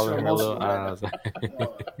just bawling her little eyes out.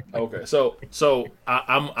 Okay, so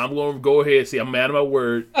I'm going to go ahead. See, I'm a man of my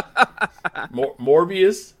word.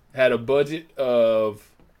 Morbius had a budget of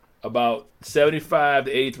about 75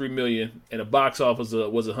 to 83 million, and the box office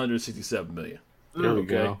was 167 million. There we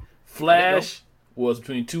go. Flash was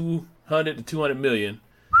between 200 to 200 million.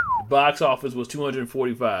 The box office was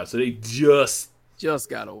 245. So they just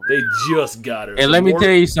got over. They just got her. And so let me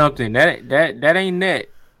tell you something. That ain't net. That ain't net.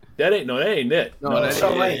 No, that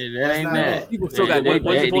ain't net. People still got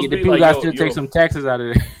people got to take some taxes out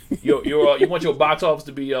of it. You want your box office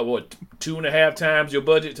to be what 2.5 times your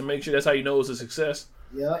budget to make sure that's how you know it's a success.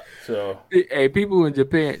 Yeah. So hey, people in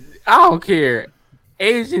Japan, I don't care.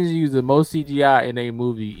 Asians use the most CGI in a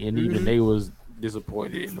movie, and even they was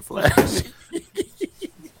disappointed in the Flash.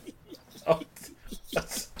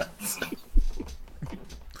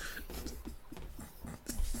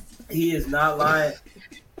 He is not lying.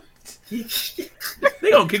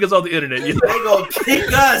 They gonna kick us off the internet. They gonna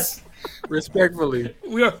kick us. Respectfully,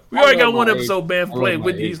 We already got one my episode banned for playing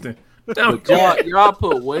Whitney Houston. but y'all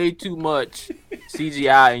put way too much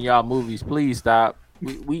CGI in y'all movies. Please stop.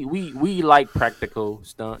 We like practical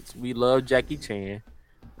stunts. We love Jackie Chan.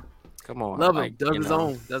 Come on, love him. Does his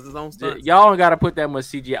own stunts. Y'all don't gotta put that much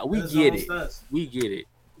CGI. We Does get his it. own stunts. We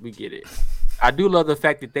get it. I do love the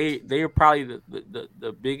fact that they are probably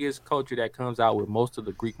the biggest culture that comes out with most of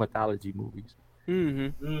the Greek mythology movies.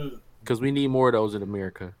 Because we need more of those in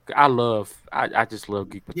America. I just love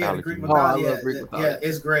Greek mythology. Yeah, the Greek movies. mythology. I love Greek mythology. Yeah,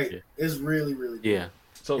 it's great. Yeah. It's really, really good. Yeah,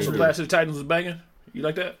 So Clash of the Titans was banging. You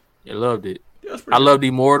like that? I loved it. Yeah, I loved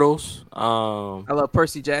Immortals. I love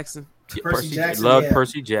Percy Jackson. Percy Jackson, Loved yeah.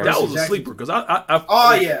 Percy Jackson. That was a Jackson. sleeper because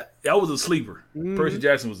Oh yeah. that was a sleeper. Percy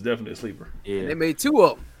Jackson was definitely a sleeper. Yeah. They made 2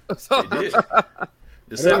 of them. They did.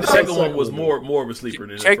 The second one was more of a sleeper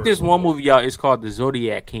than Check the this first one movie, y'all. It's called The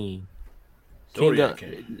Zodiac King. Zodiac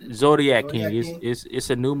King. Zodiac Zodiac King. King? It's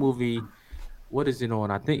a new movie. What is it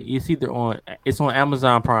on? I think it's either on. It's on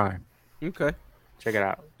Amazon Prime. Okay. Check it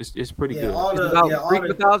out. It's pretty Yeah, good. all It's the about all Greek the,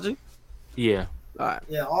 mythology. Yeah. All right.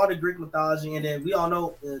 yeah, all the Greek mythology, and then we all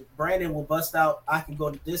know Brandon will bust out. I can go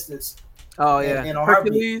the distance. Oh yeah. And on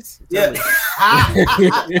Heartbeat. Hercules. Yeah.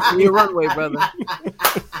 Your runway, brother.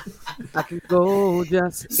 I can go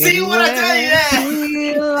just See what I tell you that?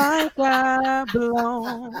 feel like I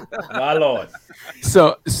belong. My lord.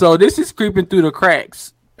 So this is creeping through the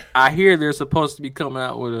cracks. I hear they're supposed to be coming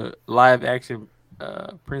out with a live action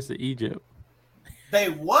Prince of Egypt. They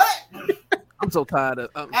what? I'm so tired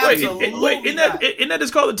of. Wait, isn't that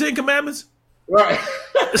just called the 10 Commandments? Right.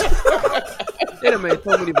 They done made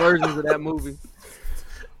so many versions of that movie.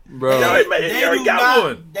 Bro, They already got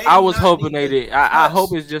one. I was hoping they did. I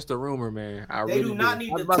hope it's just a rumor, man. I They really do not do.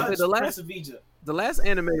 need I to was about to touch say the last- Prince of Egypt. The last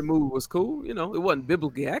animated movie was cool. You know, it wasn't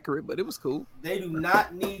biblically accurate, but it was cool. They do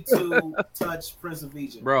not need to touch Prince of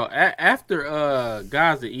Egypt. Bro, after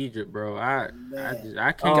Gods of Egypt, bro, I can't.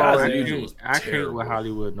 Gods I of Egypt can't. was I can't terrible. with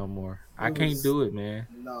Hollywood no more. I It can't was- do it, man.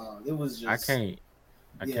 No, it was just. I can't.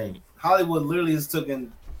 I yeah, can't. Hollywood literally has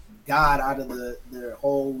taken God out of their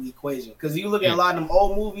whole equation. Because you look at a lot of them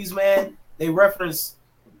old movies, man, they reference,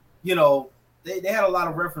 you know, they had a lot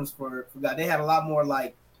of reference for God. They had a lot more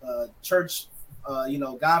like church, you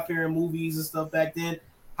know, God-fearing movies and stuff back then.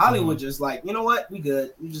 Hollywood just like, you know what, we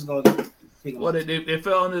good. We just gonna pick them Well, up. they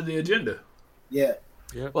fell under the agenda. Yeah,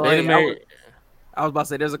 Yep. Well, They hey, made- I was about to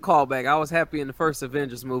say there's a callback. I was happy in the first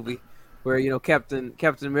Avengers movie where, you know, Captain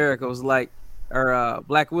America was like, or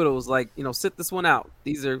Black Widow was like, you know, sit this one out.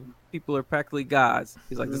 People are practically gods.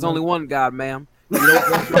 He's like, there's only one God, ma'am. You know,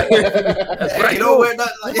 that's right. You know where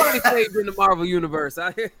nothing like nobody saved in the Marvel universe.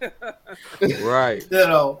 right. you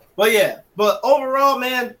know. But yeah, but overall,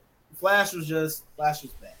 man, Flash was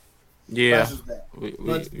bad. Yeah. Flash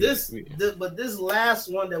was bad. But this last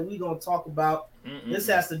one that we gonna talk about, this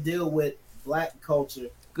has to deal with black culture.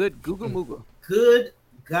 Good Google Moogle. Good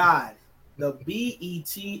God, the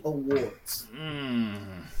BET Awards.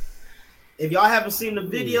 If y'all haven't seen the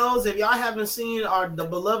videos, if y'all haven't seen the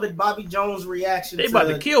beloved Bobby Jones reaction, They about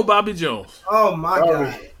to kill Bobby Jones. Oh my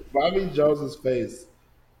God, Bobby Jones's face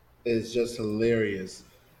is just hilarious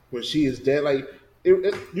when she is dead. Like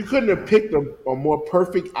you couldn't have picked a more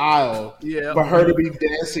perfect aisle for her to be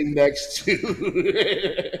dancing next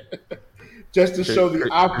to, just to show the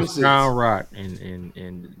opposite. Crown Rock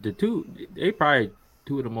and the two, they probably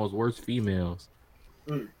two of the most worst females.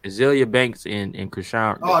 Azealia Banks and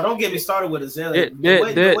Krishan. Oh, don't get me started with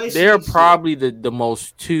Azealia. They're probably the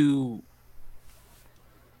most two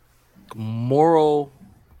moral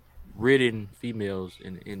ridden females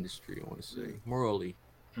in the industry. I want to say morally,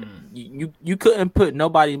 you couldn't put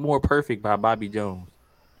nobody more perfect by Bobby Jones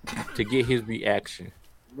to get his reaction.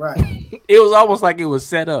 Right. It was almost like it was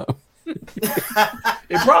set up.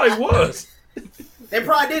 It probably was. They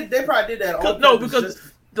probably did that. No,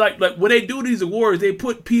 because like when they do these awards, they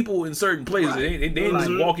put people in certain places. Right. They didn't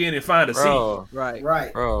just walk in and find a seat.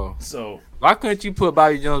 Right. Bro. So why couldn't you put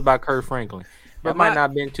Bobby Jones by Kurt Franklin? That might not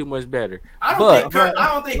have been too much better. I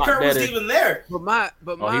don't think Kurt was even there. But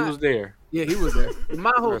he was there. Yeah, he was there. But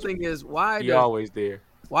my whole thing is always there.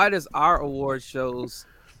 Why does our award shows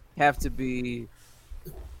have to be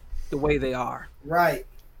the way they are? Right.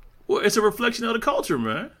 Well, it's a reflection of the culture,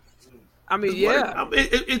 man. I mean, yeah.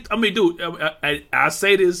 I mean, dude, I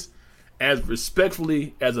say this as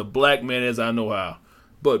respectfully as a black man as I know how.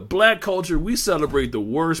 But black culture, we celebrate the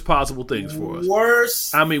worst possible things for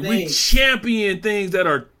us. We champion things that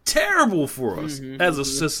are terrible for us as a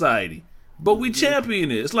society. But we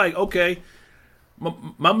champion it. It's like, okay,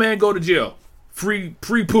 my man go to jail. Free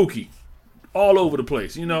Pookie. All over the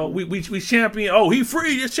place. You know, we champion. Oh, he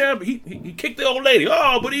free. This champion. He kicked the old lady.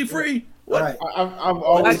 Oh, but he free. What? Right. I've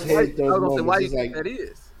always hated those moments. Why do you think that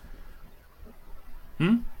is?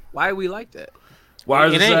 Why we like that? Why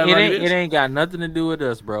is it ain't got nothing to do with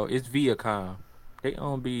us, bro. It's Viacom. They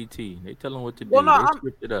own BET. They tell them what to do. Well, no, they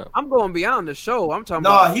script it up. I'm going beyond the show. I'm talking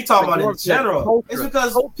about. No, he talking about in general. It's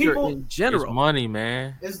because people in general. It's money,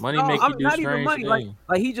 man. Money make you do not strange even money. things.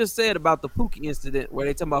 Like he just said about the Pookie incident where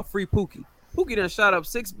they talking about free Pookie. Pookie done shot up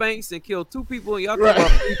 6 banks and killed 2 people, and y'all talking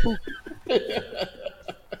about free Pookie.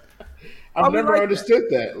 I've never understood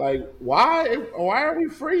that. Like, why are we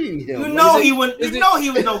freeing him? You know he was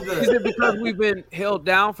no good. Is it because we've been held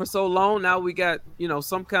down for so long? Now we got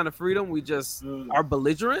some kind of freedom. We just are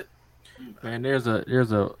belligerent. Man, there's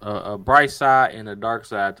a bright side and a dark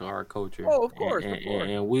side to our culture. Oh, of course,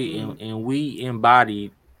 and we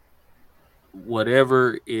embody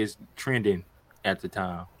whatever is trending at the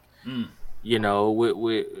time. You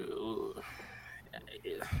know,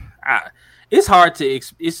 it's hard to.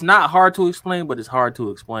 It's not hard to explain, but it's hard to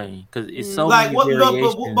explain because it's so many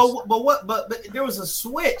variations. But there was a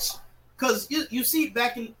switch because you see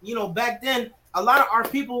back then a lot of our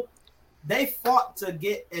people, they fought to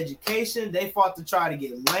get education, they fought to try to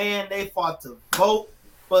get land, they fought to vote,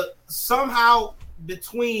 but somehow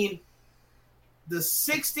between the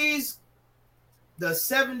 60s, the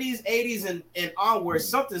 70s, 80s, and onwards,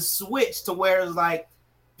 something switched to where it's like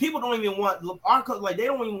people don't even want they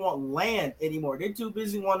don't even want land anymore. They're too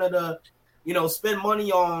busy wanting to, spend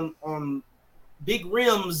money on big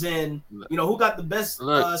rims and who got the best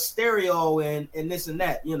stereo and this and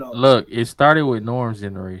that. Look, it started with Norm's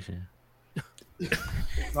generation.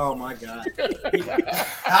 Oh my God,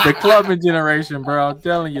 the clubbing generation, bro. I'm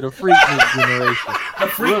telling you, the Freaknik generation. The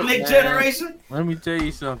Freaknik generation. Let me tell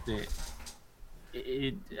you something.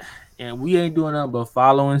 And we ain't doing nothing but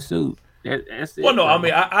following suit. That's it. Well, no, I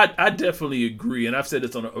mean, I definitely agree, and I've said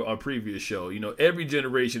this on a previous show. Every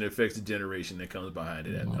generation affects the generation that comes behind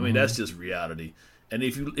it. I mean, that's just reality. And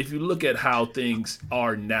if you look at how things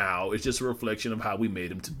are now, it's just a reflection of how we made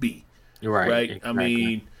them to be. You're right. Exactly. I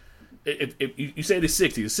mean, if you say the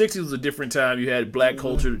 60s was a different time. You had black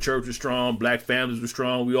culture, the church was strong, black families were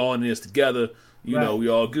strong. We all in this together. We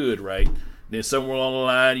all good, right? Then somewhere along the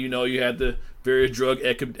line, you had the various drug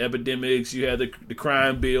epidemics. You had the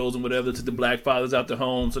crime bills and whatever. Took the black fathers out the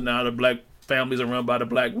home. So now the black families are run by the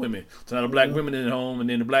black women. So now the black women in the home, and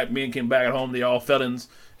then the black men came back at home. They all felons,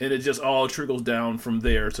 and it just all trickles down from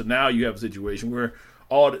there. So now you have a situation where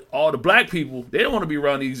all the black people, they don't want to be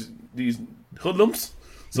around these hoodlums.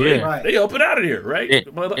 So they up and out of here, right?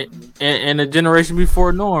 And the generation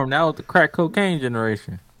before Norm, now with the crack cocaine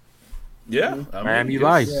generation. Yeah, Miami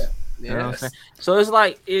Vice. Yeah. You know what I'm saying? So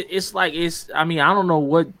it's I mean, I don't know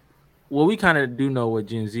what we kind of do know what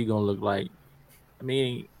Gen Z gonna look like. I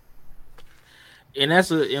mean, and that's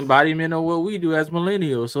an embodiment of what we do as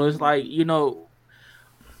millennials. So it's like, I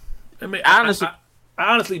mean, I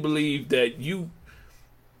honestly believe that you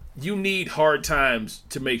need hard times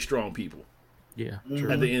to make strong people. Yeah.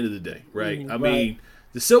 At the end of the day, right? I mean,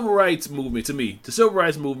 the civil rights movement, to me,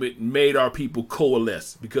 made our people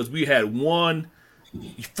coalesce because we had one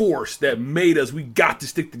force that made us. We got to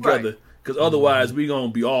stick together because otherwise we're gonna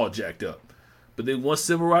be all jacked up. But then once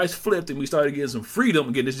civil rights flipped and we started getting some freedom,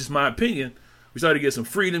 again, this is just my opinion. We started to get some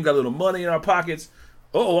freedom, got a little money in our pockets.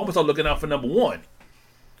 I'm gonna start looking out for number one.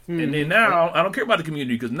 And then now I don't care about the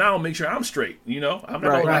community because now I'll make sure I'm straight. I'm not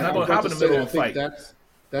gonna hop in the middle of a fight.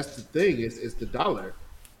 That's the thing. It's the dollar.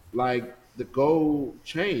 Like the goal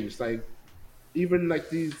changed. Like even like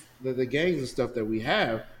the gangs and stuff that we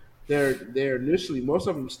have, they're initially, most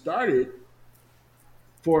of them started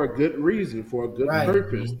for a good reason, for a good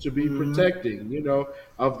purpose, to be protecting,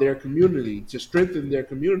 of their community, to strengthen their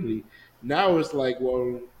community. Now it's like,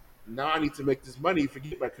 well, now I need to make this money,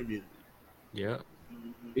 forget my community. Yeah.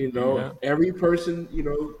 Every person,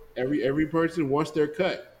 every person wants their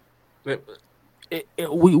cut.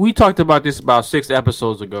 We talked about this about 6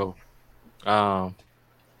 episodes ago, about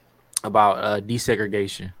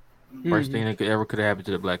desegregation. Worst thing that could have happened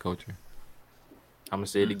to the black culture. I'm gonna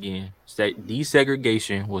say it again.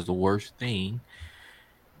 Desegregation was the worst thing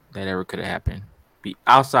that ever could have happened. Be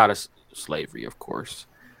outside of slavery, of course,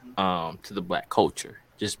 to the black culture,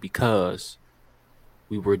 just because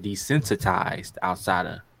we were desensitized outside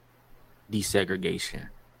of desegregation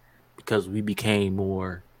because we became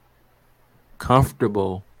more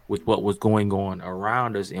comfortable with what was going on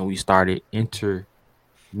around us, and we started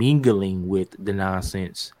intermingling with the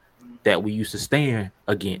nonsense that we used to stand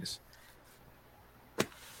against.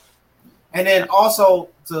 And then also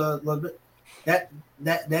that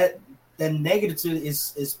negative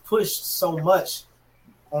is pushed so much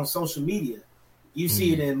on social media. You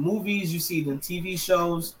see it in movies, you see it in TV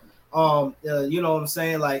shows. You know what I'm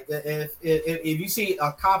saying? Like if you see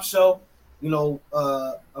a cop show, you know,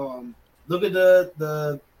 look at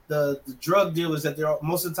the drug dealers that they're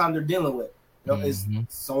most of the time they're dealing with. You know, it's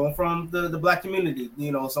someone from the black community,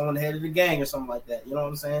 you know, someone head of the gang or something like that. You know what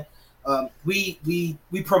I'm saying? We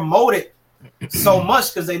promote it so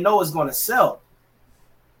much because they know it's going to sell.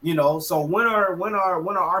 You know, so when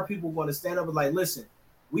are our people going to stand up and like, listen,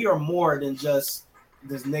 we are more than just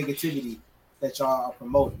this negativity that y'all are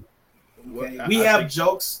promoting. Okay? Well, we have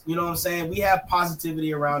jokes, you know what I'm saying? We have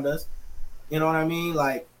positivity around us. You know what I mean?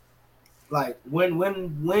 Like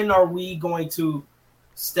when are we going to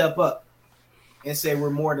step up and say we're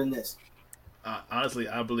more than this? Honestly,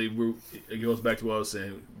 I believe it goes back to what I was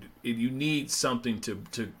saying. You need something to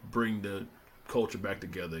bring the culture back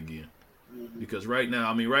together again. Because right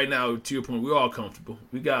now, to your point, we're all comfortable.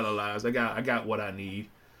 We got our lives. I got what I need.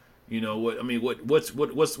 You know what? I mean, what's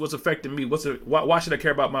affecting me? Why should I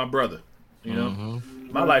care about my brother? You know,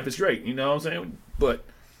 my life is great. You know what I'm saying? But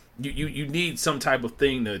you need some type of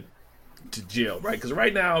thing to gel, right? Because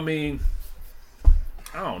right now, I mean,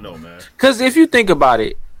 I don't know, man. Because if you think about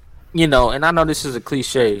it, you know, and I know this is a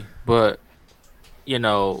cliche, but you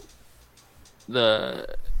know,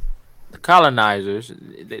 the colonizers,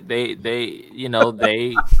 they you know,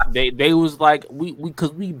 they was like we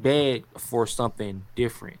because we begged for something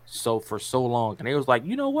different for so long, and they was like,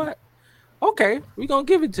 you know what? Okay, we gonna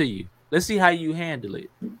give it to you. Let's see how you handle it.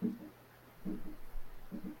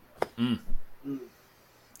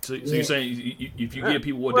 So you're saying if you give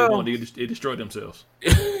people what they want, they destroy themselves?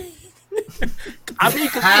 I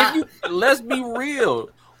mean, let's be real.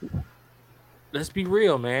 Let's be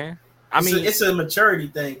real, man. I mean, it's a maturity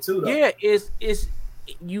thing too, though. Yeah, it's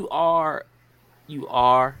you are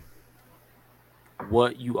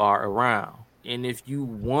what you are around, and if you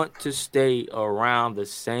want to stay around the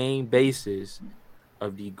same basis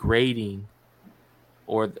of degrading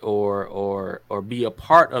or be a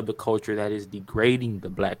part of the culture that is degrading the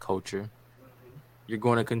black culture, you're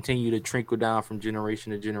going to continue to trickle down from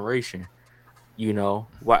generation to generation. You know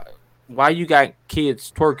why you got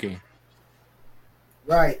kids twerking,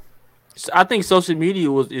 right? I think social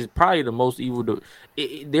media is probably the most evil.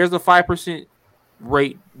 There's a 5%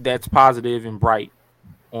 rate that's positive and bright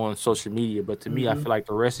on social media, but to me, I feel like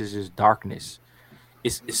the rest is just darkness.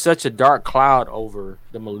 It's such a dark cloud over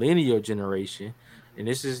the millennial generation, and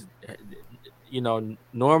this is, you know,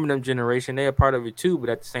 Norman generation. They're a part of it too, but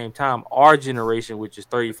at the same time, our generation, which is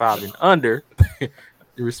 35 and under,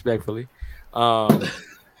 respectfully,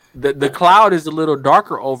 the cloud is a little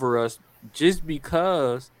darker over us just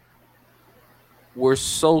because we're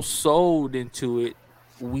so sold into it.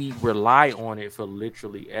 We rely on it for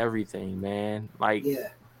literally everything, man. Like,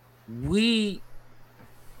 we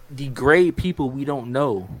degrade people we don't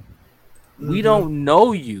know. We don't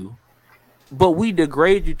know you, but we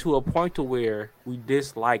degrade you to a point to where we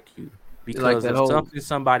dislike you because of something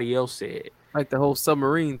somebody else said. Like the whole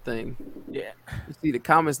submarine thing. Yeah. You see the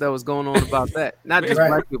comments that was going on about that. Not just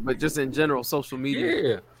black people, but just in general, social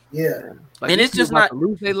media. Yeah. Like, and it's just not to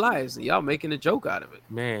lose their lives, and y'all making a joke out of it,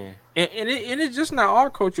 man. And it's just not our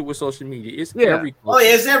culture with social media. It's every culture. Oh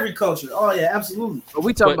yeah, it's every culture. Oh yeah, absolutely. But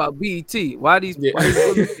we talking about BET. Why these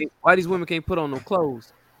women can't put on no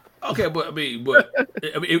clothes? Okay, but I mean,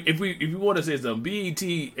 if we want to say something, BET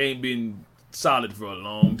ain't been solid for a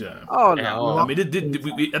long time. Oh no, I mean, I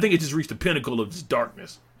think it just reached the pinnacle of just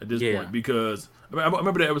darkness at this point because I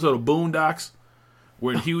remember the episode of Boondocks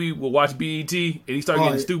where Huey would watch BET and he started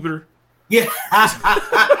getting stupider. Yeah.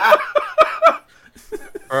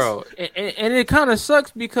 Bro, and it kind of sucks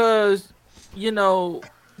because, you know,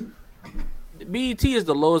 BET is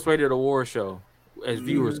the lowest rated award show as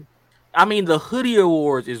viewers. I mean, the Hoodie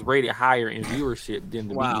Awards is rated higher in viewership than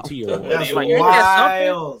the BET Awards. That's like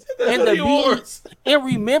wild. And and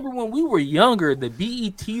remember when we were younger, the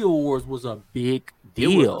BET Awards was a big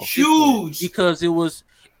deal. It was huge because it was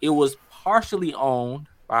partially owned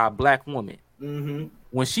by a black woman.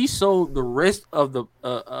 When she sold the rest of the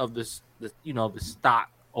stock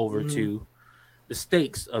over to the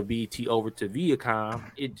stakes of BET over to Viacom,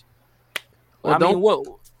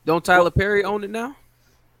 don't Tyler Perry own it now?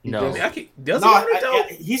 No,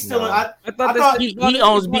 he's still. No. I thought he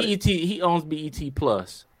owns BET. He owns BET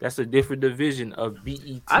Plus. That's a different division of BET.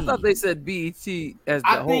 I thought they said BET as the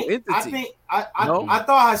whole entity. I thought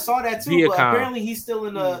I saw that too, Viacom. But apparently he's still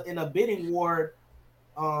in a bidding war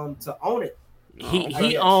to own it.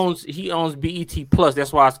 He owns BET Plus.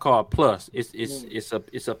 That's why it's called Plus.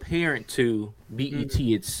 It's a parent to BET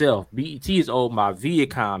itself. BET is owned by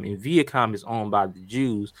Viacom, and Viacom is owned by the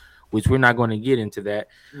Jews, which we're not going to get into that.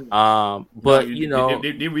 But they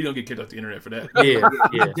really don't get kicked off the internet for that. Yeah,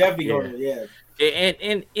 definitely going to,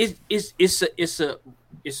 And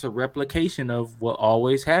it's a replication of what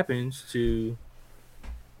always happens to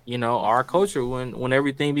our culture when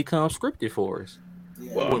everything becomes scripted for us.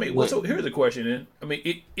 Well, so here's a question then. I mean,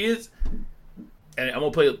 it is, and I'm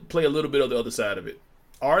gonna play a little bit of the other side of it.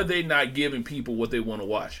 Are they not giving people what they want to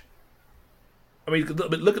watch? I mean,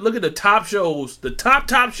 look at the top shows. The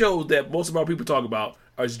top shows that most of our people talk about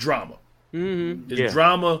is drama. Mm-hmm. It's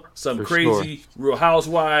drama, some for crazy sure. Real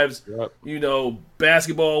Housewives,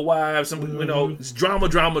 Basketball Wives. It's drama,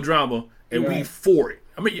 and we for it.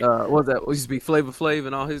 I mean, what was that? It used to be Flavor Flav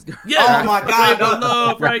and all his. Yeah. Oh my God,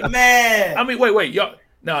 love, right, man. I mean, wait, y'all.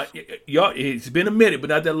 Now, y'all. It's been a minute, but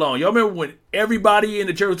not that long. Y'all remember when everybody in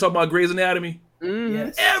the church was talking about Grey's Anatomy?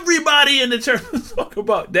 Yes. Everybody in the church was talking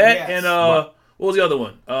about that, and what was the other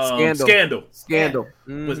one? Scandal.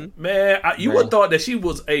 Mm-hmm. You would have thought that she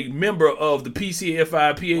was a member of the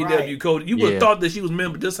PCFI PAW code. You would have thought that she was a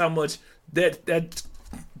member. Just how much that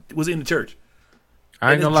was in the church.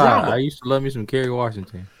 I ain't gonna lie. I used to love me some Kerry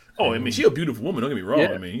Washington. Oh, I mean, she's a beautiful woman. Don't get me wrong.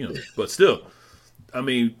 I mean, but still, I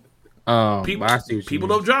mean, people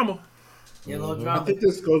love drama. Yeah, love drama. I think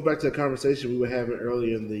this goes back to a conversation we were having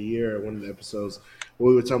earlier in the year, one of the episodes, where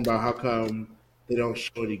we were talking about how come they don't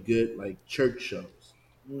show any good church shows.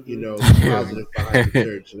 Positive behind the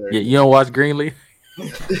church. You don't watch Greenleaf?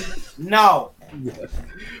 No. Yeah.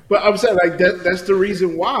 But I'm saying that's the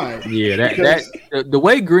reason why. Yeah, the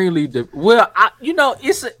way Greenleaf.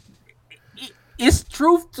 It's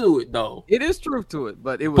truth to it though. It is truth to it,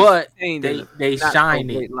 but they shine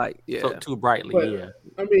it too brightly. But,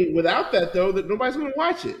 I mean, without that though, that nobody's going to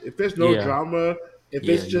watch it. If there's no drama, if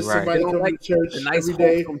it's just somebody coming to church every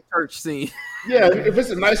day, church scene. Yeah, if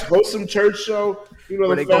it's a nice wholesome church show,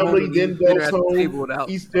 the family then goes home,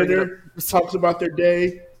 eats dinner, talks about their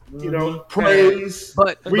day. Praise,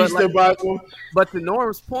 reads their Bible. But to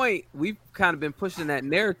Norm's point, we've kind of been pushing that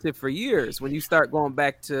narrative for years. When you start going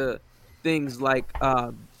back to things like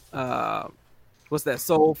what's that,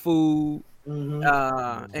 Soul Food,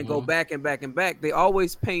 and go back and back and back, they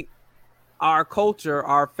always paint our culture,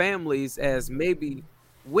 our families, as maybe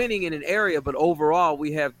winning in an area, but overall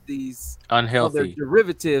we have these unhealthy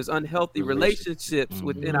derivatives, unhealthy relationships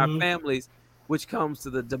within our families, which comes to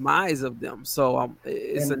the demise of them. So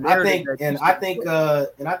it's a narrative. I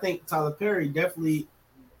think Tyler Perry definitely,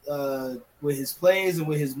 with his plays and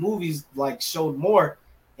with his movies, showed more,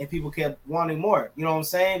 and people kept wanting more. You know what I'm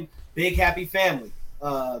saying? Big Happy Family,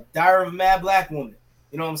 Diary of a Mad Black Woman.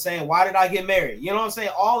 You know what I'm saying? Why Did I Get Married? You know what I'm saying?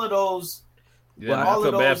 All of those. Yeah, I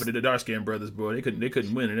feel bad for the dark skinned brothers, bro. They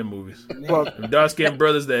couldn't win in them movies. The dark skinned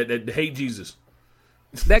brothers that hate Jesus.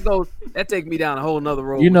 That take me down a whole nother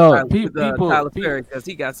road. Tyler Perry, because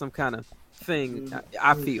he got some kind of thing.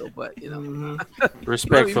 I feel, but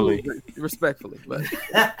respectfully, but.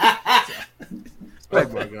 Oh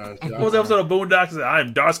my gosh! What was the episode of Boondocks? I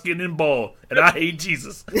am dark skinned and bald, and I hate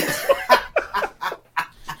Jesus.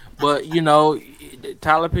 But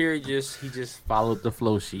Tyler Perry just followed the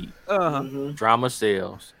flow sheet. Drama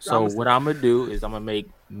sells. So what I'm gonna do is I'm gonna make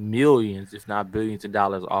millions, if not billions of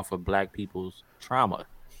dollars off of black people's trauma,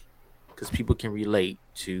 because people can relate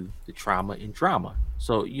to the trauma and drama.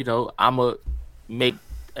 So I'm gonna make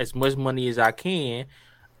as much money as I can.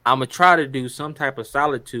 I'm gonna try to do some type of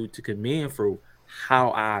solitude to commend for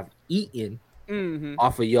how I've eaten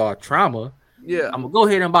off of y'all trauma. Yeah, I'm gonna go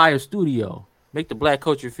ahead and buy a studio. Make the black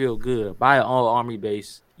culture feel good. Buy an all army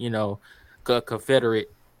base, Confederate,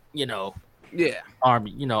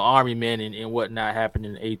 army men and whatnot happened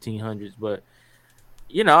in the 1800s. But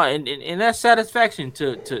and that's satisfaction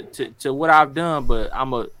to what I've done. But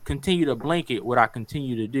I'm gonna continue to blanket what I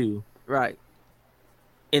continue to do, right,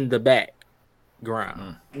 in the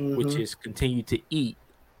background, which is continue to eat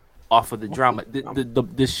off of the drama.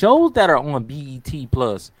 The shows that are on BET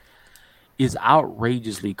Plus is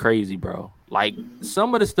outrageously crazy, bro. Like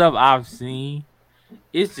some of the stuff I've seen,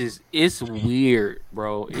 it's weird,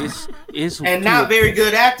 bro. It's and not very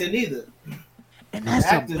good acting either. And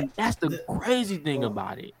that's the crazy thing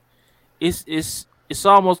about it. It's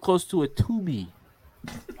almost close to a Tubi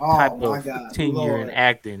type of tenure in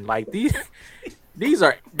acting. Like these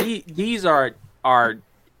are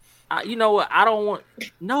you know what? I don't want.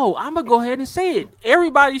 No, I'm gonna go ahead and say it.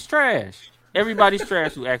 Everybody's trash. Everybody's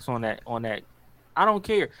trash who acts on that. I don't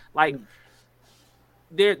care. Like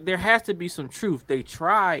there has to be some truth. They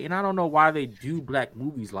try, and I don't know why they do black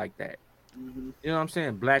movies like that. Mm-hmm. You know what I'm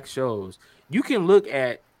saying? Black shows. You can look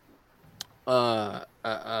at a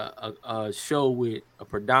show with a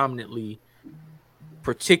predominantly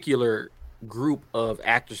particular group of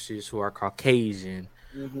actresses who are Caucasian,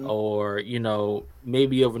 mm-hmm. or you know,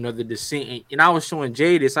 maybe of another descent. And I was showing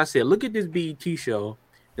Jay this. I said, look at this BET show,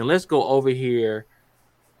 then let's go over here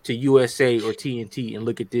to USA or TNT and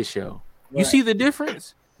look at this show. Right. You see the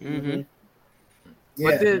difference? Mm-hmm. Yeah.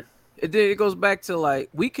 But then it goes back to like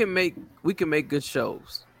we can make good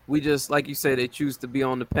shows. We just, like you said, they choose to be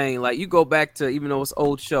on the pain. Like you go back to, even though it's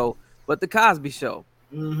old show, but the Cosby Show.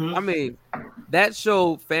 Mm-hmm. I mean, that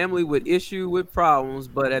show family with issue with problems,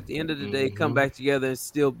 but at the end of the day, come back together and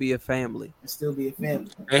still be a family. And still be a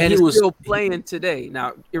family. And it's still playing today.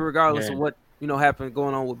 Now, regardless of what happened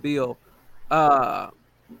going on with Bill,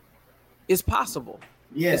 it's possible.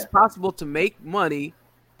 Yeah, it's possible to make money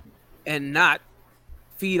and not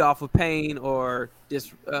feed off of pain or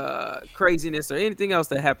this craziness or anything else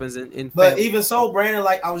that happens in But family. Even so, Brandon,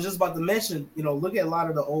 like I was just about to mention, look at a lot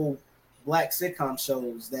of the old black sitcom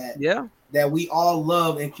shows that we all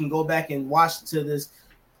love and can go back and watch to this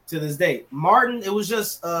day. Martin, it was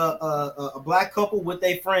just a black couple with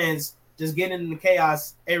their friends just getting into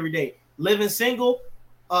chaos every day. Living Single,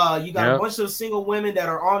 you got a bunch of single women that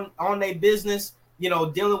are on their business,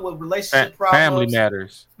 dealing with relationship problems.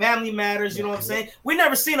 Family matters, you know what I'm saying? We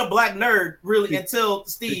never seen a black nerd really until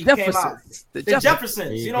Steve came out. The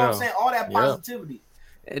Jeffersons, you know what I'm saying? All that positivity.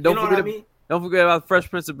 And don't forget what I mean? Don't forget about Fresh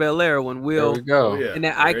Prince of Bel-Air when Will in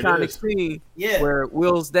that iconic scene where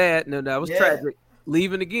Will's dad, that was tragic,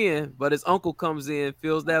 leaving again, but his uncle comes in,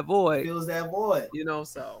 fills that void.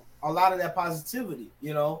 So a lot of that positivity,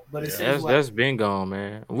 but it seems that's been gone,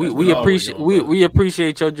 man. We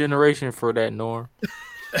appreciate your generation for that, Norm.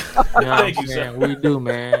 Thank you, sir. We do,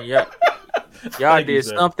 man. Yeah, y'all did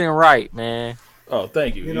something right, man. Oh,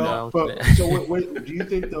 thank you. So, what do you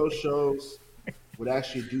think those shows would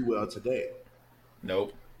actually do well today?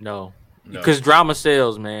 Nope. No. Because drama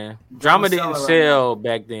sells, man. Drama didn't sell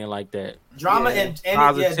back then like that. Drama and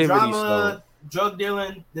drama, drug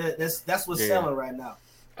dealing. That's what's selling right now.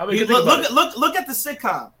 I mean, look at the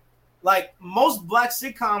sitcom. Like most black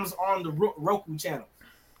sitcoms are on the Roku channel.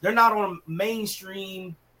 They're not on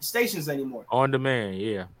mainstream stations anymore. On demand,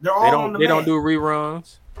 yeah. They're all on demand. They don't do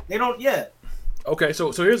reruns. They don't. Yeah. Okay,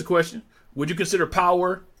 so here's a question: would you consider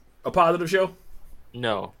Power a positive show?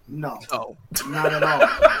 No, not at all.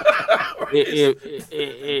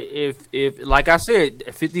 If like I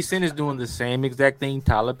said, 50 Cent is doing the same exact thing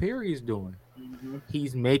Tyler Perry is doing. Mm-hmm.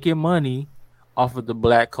 He's making money off of the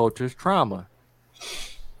black culture's trauma.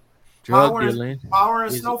 Drug dealing. Power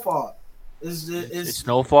and Snowfall. Is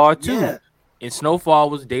Snowfall too. Yeah. And Snowfall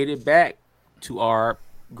was dated back to our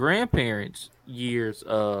grandparents' years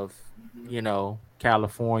of,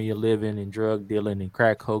 California living and drug dealing and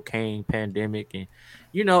crack cocaine pandemic, and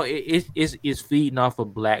it's feeding off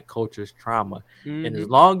of black culture's trauma. Mm-hmm. And as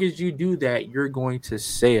long as you do that, you're going to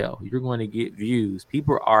sell. You're going to get views.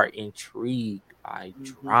 People are intrigued by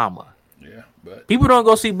drama. Yeah, but people don't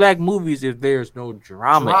go see black movies if there's no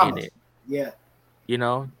drama in it. Yeah,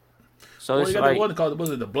 So it's like one called,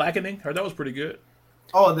 was it The Blackening? I heard that was pretty good.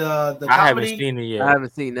 Oh, the comedy? I haven't seen it yet. I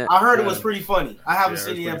haven't seen that. I heard it was pretty funny. I haven't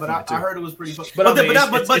seen it yet, but I heard it was pretty funny. But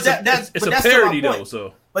it's a parody though.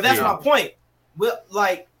 So, but that's my point.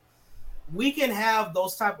 We can have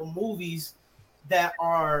those type of movies that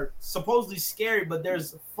are supposedly scary, but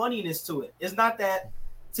there's funniness to it. It's not that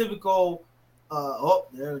typical.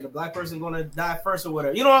 There's a black person going to die first or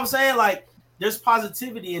whatever. You know what I'm saying? Like, there's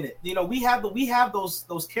positivity in it. We have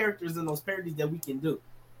those characters and those parodies that we can do.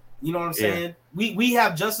 You know what I'm saying? We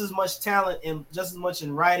have just as much talent and just as much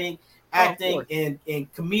in writing, acting, and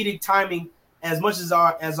comedic timing as much as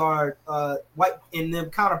our white and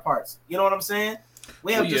them counterparts. You know what I'm saying?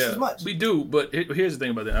 We have just as much. We do, but here's the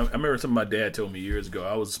thing about that. I remember something my dad told me years ago.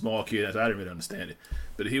 I was a small kid, so I didn't really understand it.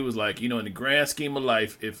 But he was like, in the grand scheme of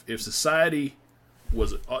life, if society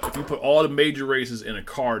was, if you put all the major races in a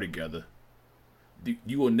car together,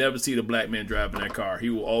 you will never see the black man driving that car.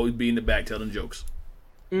 He will always be in the back telling jokes.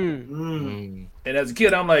 And as a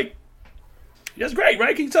kid, I'm like, that's great,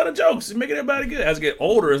 right? Keep telling jokes and making everybody good. As I get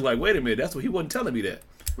older, it's like, wait a minute, that's what he wasn't telling me that.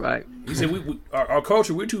 Right. He said our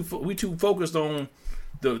culture, we too focused on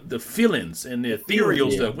the feelings and the ethereal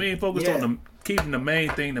stuff. We ain't focused on keeping the main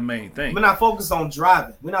thing the main thing. We're not focused on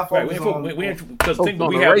driving. We're not focused on because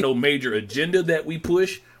we have no major agenda that we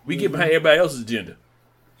push. We get behind everybody else's agenda.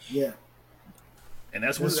 Yeah. And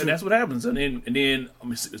that's what happens. And then I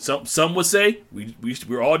mean, some would say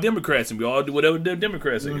we're all Democrats and we all do whatever the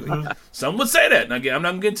Democrats say. Some would say that. And again, I'm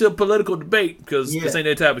not gonna get into a political debate because this ain't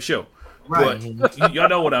that type of show. Right. But y'all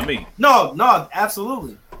know what I mean. No,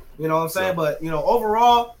 absolutely. You know what I'm saying? So, but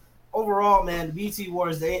overall, man, the BET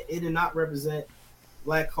Awards, it did not represent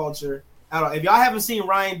black culture at all. If y'all haven't seen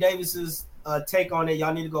Ryan Davis's take on it,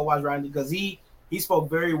 y'all need to go watch Ryan because he spoke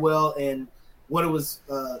very well and what it was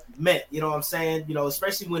meant. You know what I'm saying?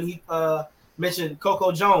 Especially when he mentioned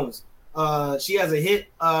Coco Jones. She has a hit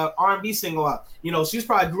R&B single out. She's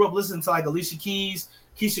probably grew up listening to like Alicia Keys,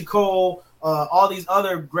 Keisha Cole, all these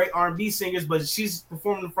other great R&B singers, but she's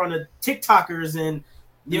performing in front of TikTokers and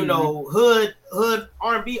hood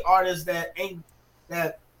R&B artists that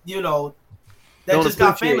just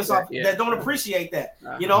got famous off that don't appreciate that.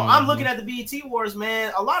 I'm looking at the BET Awards,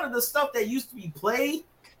 man. A lot of the stuff that used to be played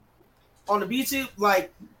on the BET,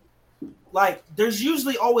 like there's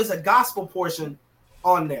usually always a gospel portion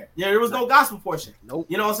on there. There was no gospel portion. Nope.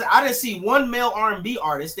 You know what I'm saying? I didn't see one male R&B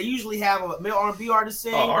artist. They usually have a male R&B artist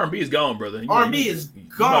sing. R&B is gone, brother. R&B is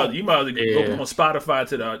gone. You might as well go on Spotify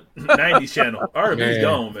to the 90s channel. R&B is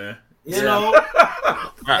gone, man. And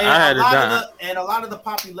a lot of the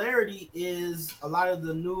popularity is a lot of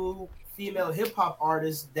the new female hip hop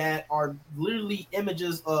artists that are literally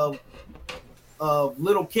images of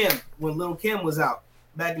Lil' Kim when Lil' Kim was out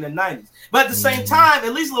back in the 90s. But at the same time,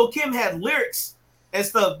 at least Lil' Kim had lyrics and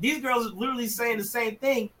stuff. These girls are literally saying the same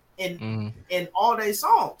thing in all their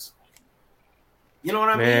songs. You know what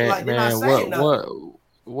I mean? Like they're not saying nothing.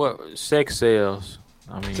 What sex sells?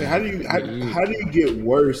 I mean, so how do you get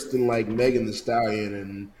worse than like Megan Thee Stallion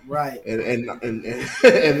and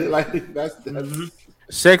like that's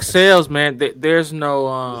sex sells, man. There's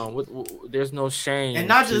no shame, and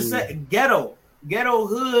not just ghetto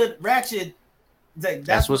hood ratchet.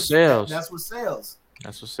 That's what sells. That's what sells.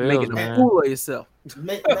 Making a fool of yourself.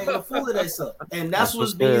 Making a fool of themselves, and that's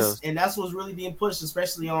what's really being pushed,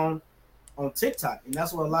 especially on TikTok, and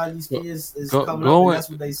that's what a lot of these kids is coming up, and that's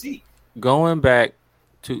what they see. Going back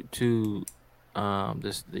to the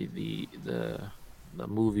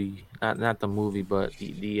movie, not the movie, but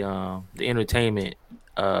the entertainment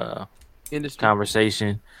industry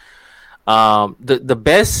conversation. The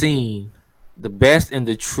best scene. The best and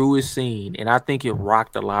the truest scene, and I think it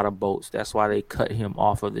rocked a lot of boats. That's why they cut him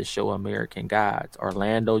off of the show American Gods.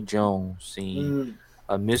 Orlando Jones scene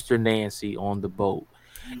of Mr. Nancy on the boat.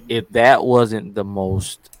 If that wasn't the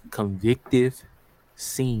most convictive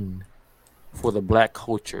scene for the black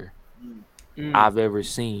culture I've ever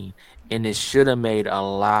seen, and it should have made a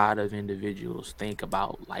lot of individuals think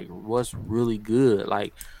about like what's really good.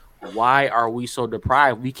 Like, why are we so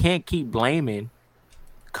deprived? We can't keep blaming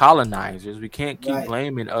colonizers. We can't keep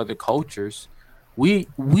blaming other cultures. We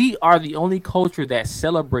are the only culture that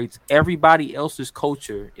celebrates everybody else's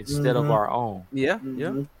culture instead of our own.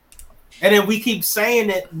 And then we keep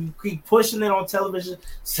saying it, we keep pushing it on television,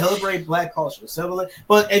 celebrate black culture,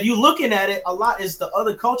 but if you're looking at it, a lot is the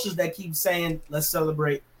other cultures that keep saying let's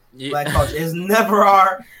celebrate black culture. It's never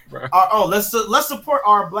our own. Let's support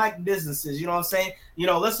our black businesses, you know what I'm saying?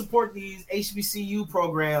 Let's support these HBCU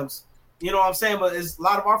programs. You know what I'm saying? But it's a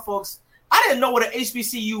lot of our folks. I didn't know what an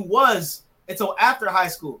HBCU was until after high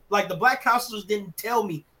school. Like the black counselors didn't tell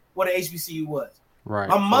me what an HBCU was. Right.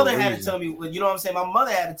 My mother had to tell me. You know what I'm saying? My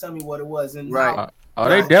mother had to tell me what it was. And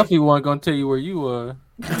they definitely weren't gonna tell you where you were.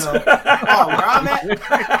 Where I'm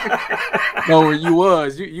at? No, where you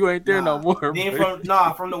was. You ain't there no more. From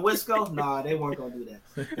the Wisco. Nah, they weren't gonna do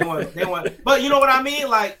that. They weren't. But you know what I mean?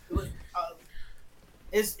 Like,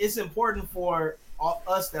 it's important for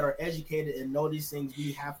us that are educated and know these things.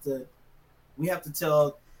 We have to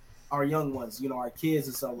tell our young ones, our kids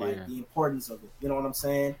and stuff the importance of it. You know what I'm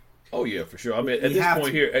saying? Oh yeah, for sure. I mean, at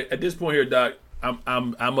this point here, Doc,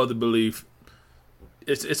 I'm of the belief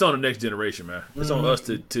it's on the next generation, man. It's on us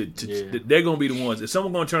to they're gonna be the ones. If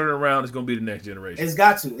someone's gonna turn it around, it's gonna be the next generation. It's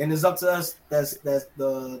got to, and it's up to us. That's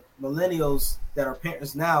the millennials that are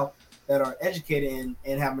parents now that are educated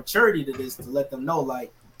and have maturity to this to let them know,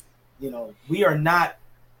 like, we are not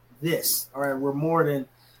this. All right, we're more than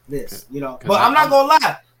this. But I'm not gonna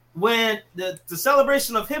lie. When the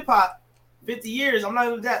celebration of hip hop, 50 years, I'm not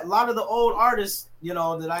even that. A lot of the old artists,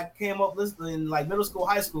 that I came up listening in like middle school,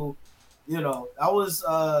 high school, I was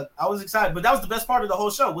excited. But that was the best part of the whole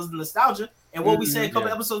show was the nostalgia. And what we said a couple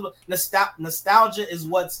episodes, nostalgia is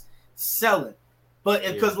what's selling. But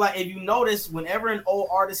if you notice, whenever an old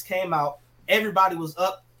artist came out, everybody was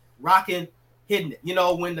up rocking hitting it. You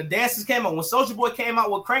know, when the dances came out, when Soulja Boy came out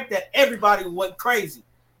with Crank That, everybody went crazy.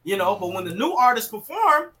 You know, but when the new artists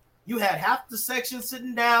performed, you had half the section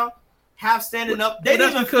sitting down, half standing up.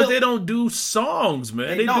 That's because they don't do songs,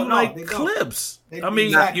 man. They do clips. I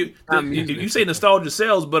mean, you say nostalgia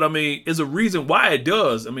sells, but I mean, there's a reason why it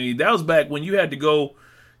does. I mean, that was back when you had to go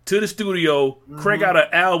to the studio, crank out an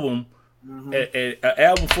album, an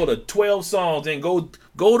album full of 12 songs, and go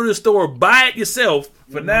to the store, buy it yourself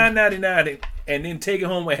for $9.99, and then take it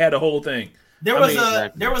home and have the whole thing. There was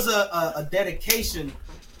a dedication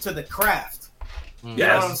to the craft. You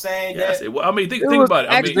know what I'm saying? Yes. I mean, think about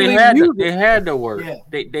it. I mean, they had to work.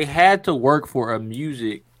 Yeah. They had to work for a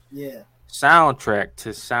music soundtrack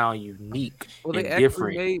to sound unique. Well, they and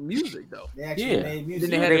actually made music though. They actually made music.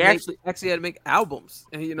 Then they actually had to make albums.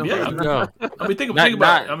 And, you know, I mean, think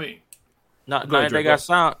about it. I mean, they got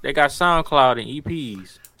SoundCloud and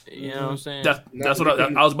EPs. You know what I'm saying? That's what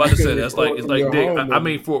I was about to say. That's like, it's like I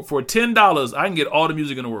mean, for $10, I can get all the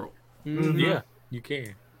music in the world. Yeah, you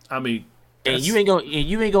can. I mean, and you ain't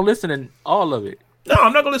gonna listen to all of it. No,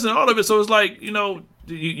 I'm not gonna listen to all of it. So it's like, you know,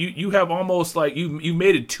 you have almost like you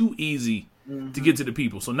made it too easy to get to the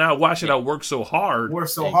people. So now why should I work so hard?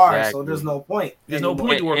 Hard, so there's no point. There's no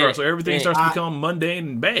point to work hard. So everything starts to become mundane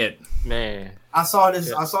and bad. Man, I saw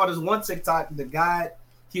this one TikTok. The guy,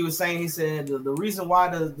 he said the reason why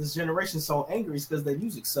this generation is so angry is because their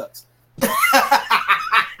music sucks.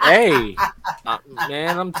 Hey,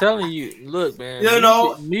 man, I'm telling you, look, man.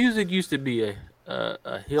 Music used to be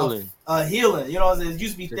a healing. A healing. You know, it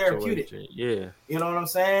used to be therapeutic. Yeah. You know what I'm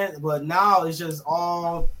saying? But now it's just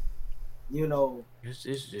all, you know,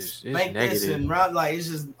 it's make negative. this and round, like it's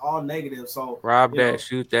just all negative. So rob that,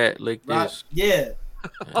 shoot that, lick this. Yeah.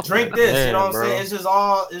 Drink this, man, you know what I'm saying? It's just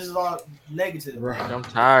all negative. Right. I'm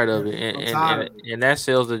tired of it, and that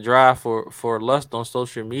sells the drive for lust on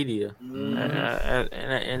social media,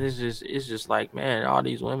 and it's just like, man, all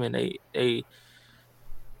these women, they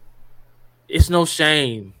it's no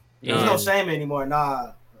shame. There's no shame anymore.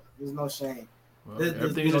 Nah, there's no shame. Well,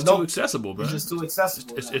 everything's just too accessible, man. It's just too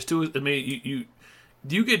accessible. It's too. I mean,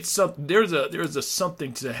 you get some. There's a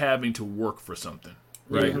something to having to work for something.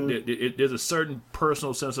 Right, there's a certain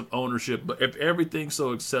personal sense of ownership, but if everything's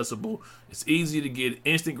so accessible, it's easy to get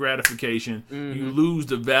instant gratification. You lose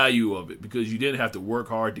the value of it because you didn't have to work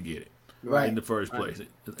hard to get it in the first place.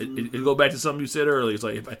 It go back to something you said earlier. It's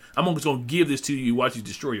like, I'm just going to give this to you, watch you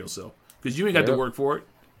destroy yourself because you ain't got to work for it.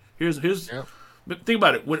 But think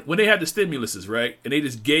about it. When they had the stimuluses, right, and they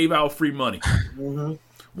just gave out free money,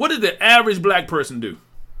 what did the average black person do?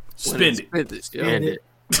 Spend it.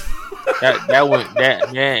 That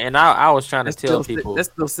man, and I was trying to tell people that's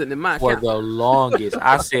still sitting in my for account. the longest.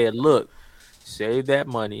 I said, look, save that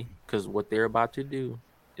money because what they're about to do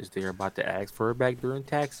is they're about to ask for it back during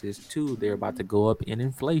taxes. Too, they're about to go up in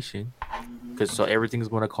inflation because so everything's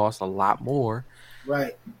going to cost a lot more.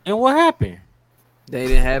 Right. And what happened? They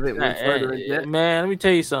didn't have it further in debt. Man, let me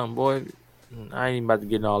tell you something, boy. I ain't about to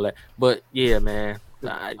get in all that, but yeah, man.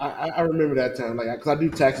 I remember that time, like, because I do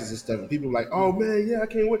taxes and stuff, and people are like, "Oh man, yeah, I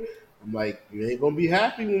can't wait." I'm like, "You ain't gonna be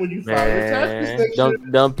happy when you file your taxes next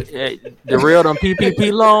year." The real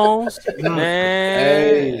PPP loans,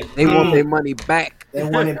 man. They want their money back. They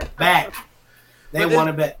want it back. Want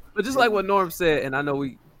it back. But just like what Norm said, and I know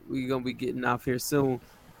we gonna be getting off here soon.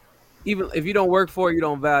 Even if you don't work for it, you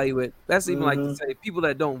don't value it. That's even like to say people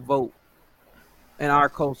that don't vote in our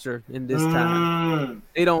culture in this time,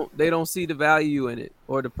 they don't see the value in it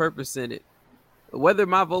or the purpose in it. Whether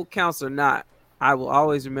my vote counts or not, I will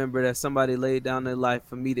always remember that somebody laid down their life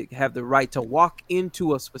for me to have the right to walk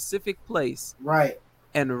into a specific place, right,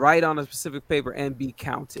 and write on a specific paper and be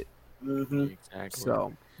counted. Exactly.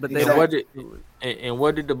 So, but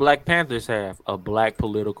what did the Black Panthers have? A black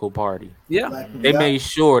political party. Yeah, they made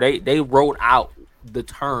sure they wrote out the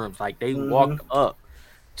terms, like they walked up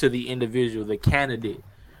to the individual, the candidate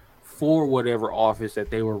for whatever office that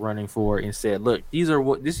they were running for, and said, "Look,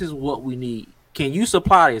 this is what we need. Can you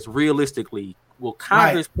supply this realistically? Will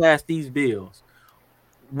Congress pass these bills?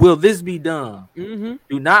 Will this be done? Do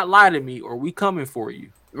not lie to me, or we coming for you."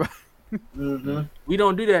 We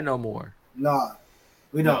don't do that no more. Nah,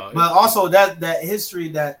 we don't. But also that history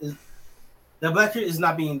that black history is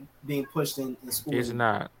not being pushed in school. It's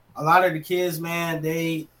not. A lot of the kids, man,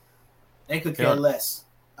 they could care less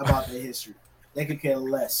about their history. They could care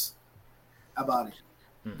less about it.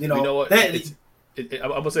 You know what? I'm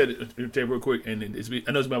gonna say it real quick, and I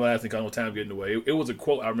know it's my last thing. I don't know time getting away. It was a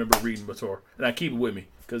quote I remember reading before, and I keep it with me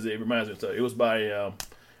because it reminds me of stuff. It was by an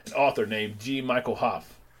author named G. Michael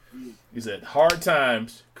Hoff. He said, "Hard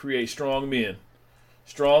times create strong men.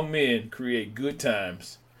 Strong men create good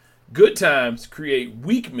times. good times create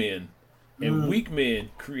weak men, and weak men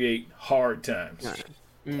create hard times.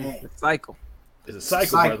 Cycle. It's a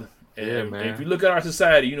cycle, brother. And if you look at our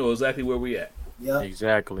society, you know exactly where we at. Yeah,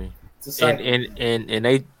 exactly. And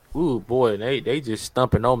they, they just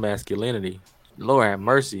stumping on masculinity. Lord have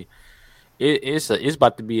mercy. It's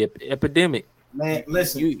about to be an epidemic. Man,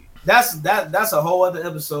 listen, that's a whole other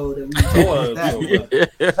episode. That's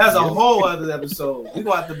a whole other episode. We're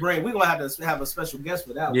gonna have to have a special guest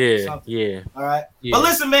for that. Yeah. All right. Yeah. But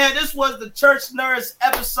listen, man, this was the Church Nerds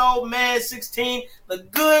episode, man, 16. The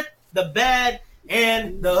good, the bad,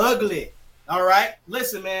 and the ugly. All right.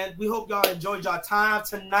 Listen, man, we hope y'all enjoyed y'all time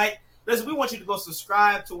tonight. Listen, we want you to go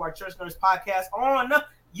subscribe to our Church Nerds podcast on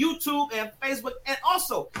YouTube and Facebook. And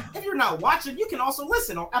also, if you're not watching, you can also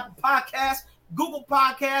listen on Apple Podcasts, Google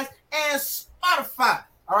Podcasts, and Spotify.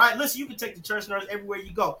 All right, listen, you can take the Church Nerds everywhere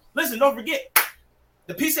you go. Listen, don't forget,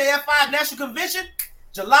 the PCAF5 National Convention,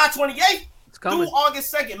 July 28th through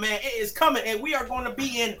August 2nd, man. It is coming, and we are going to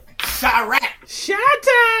be in Chirac.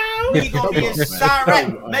 Chi-Town. We're going to be in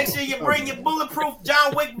Chirac. Make sure you bring your bulletproof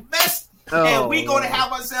John Wick vest, and we're going to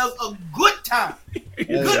have ourselves a good time.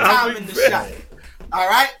 Good time in the shop. All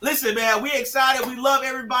right, listen, man, we excited. We love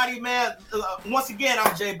everybody, man. Once again,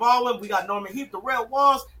 I'm Jay Baldwin. We got Norman Heath, Darrell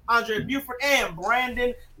Walls, Andre Buford, and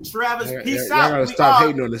Brandon Travis. Peace out. Y'all gotta stop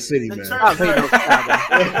hating on the city, man. I'm gonna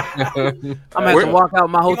have to walk out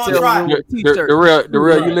my hotel room with t-shirt.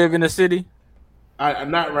 Darrell, you live in the city?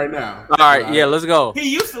 I'm not right now. All right, yeah, let's go. He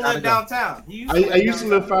used to live downtown. I used to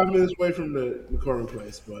live 5 minutes away from the McCormick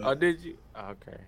place, but did you? Okay.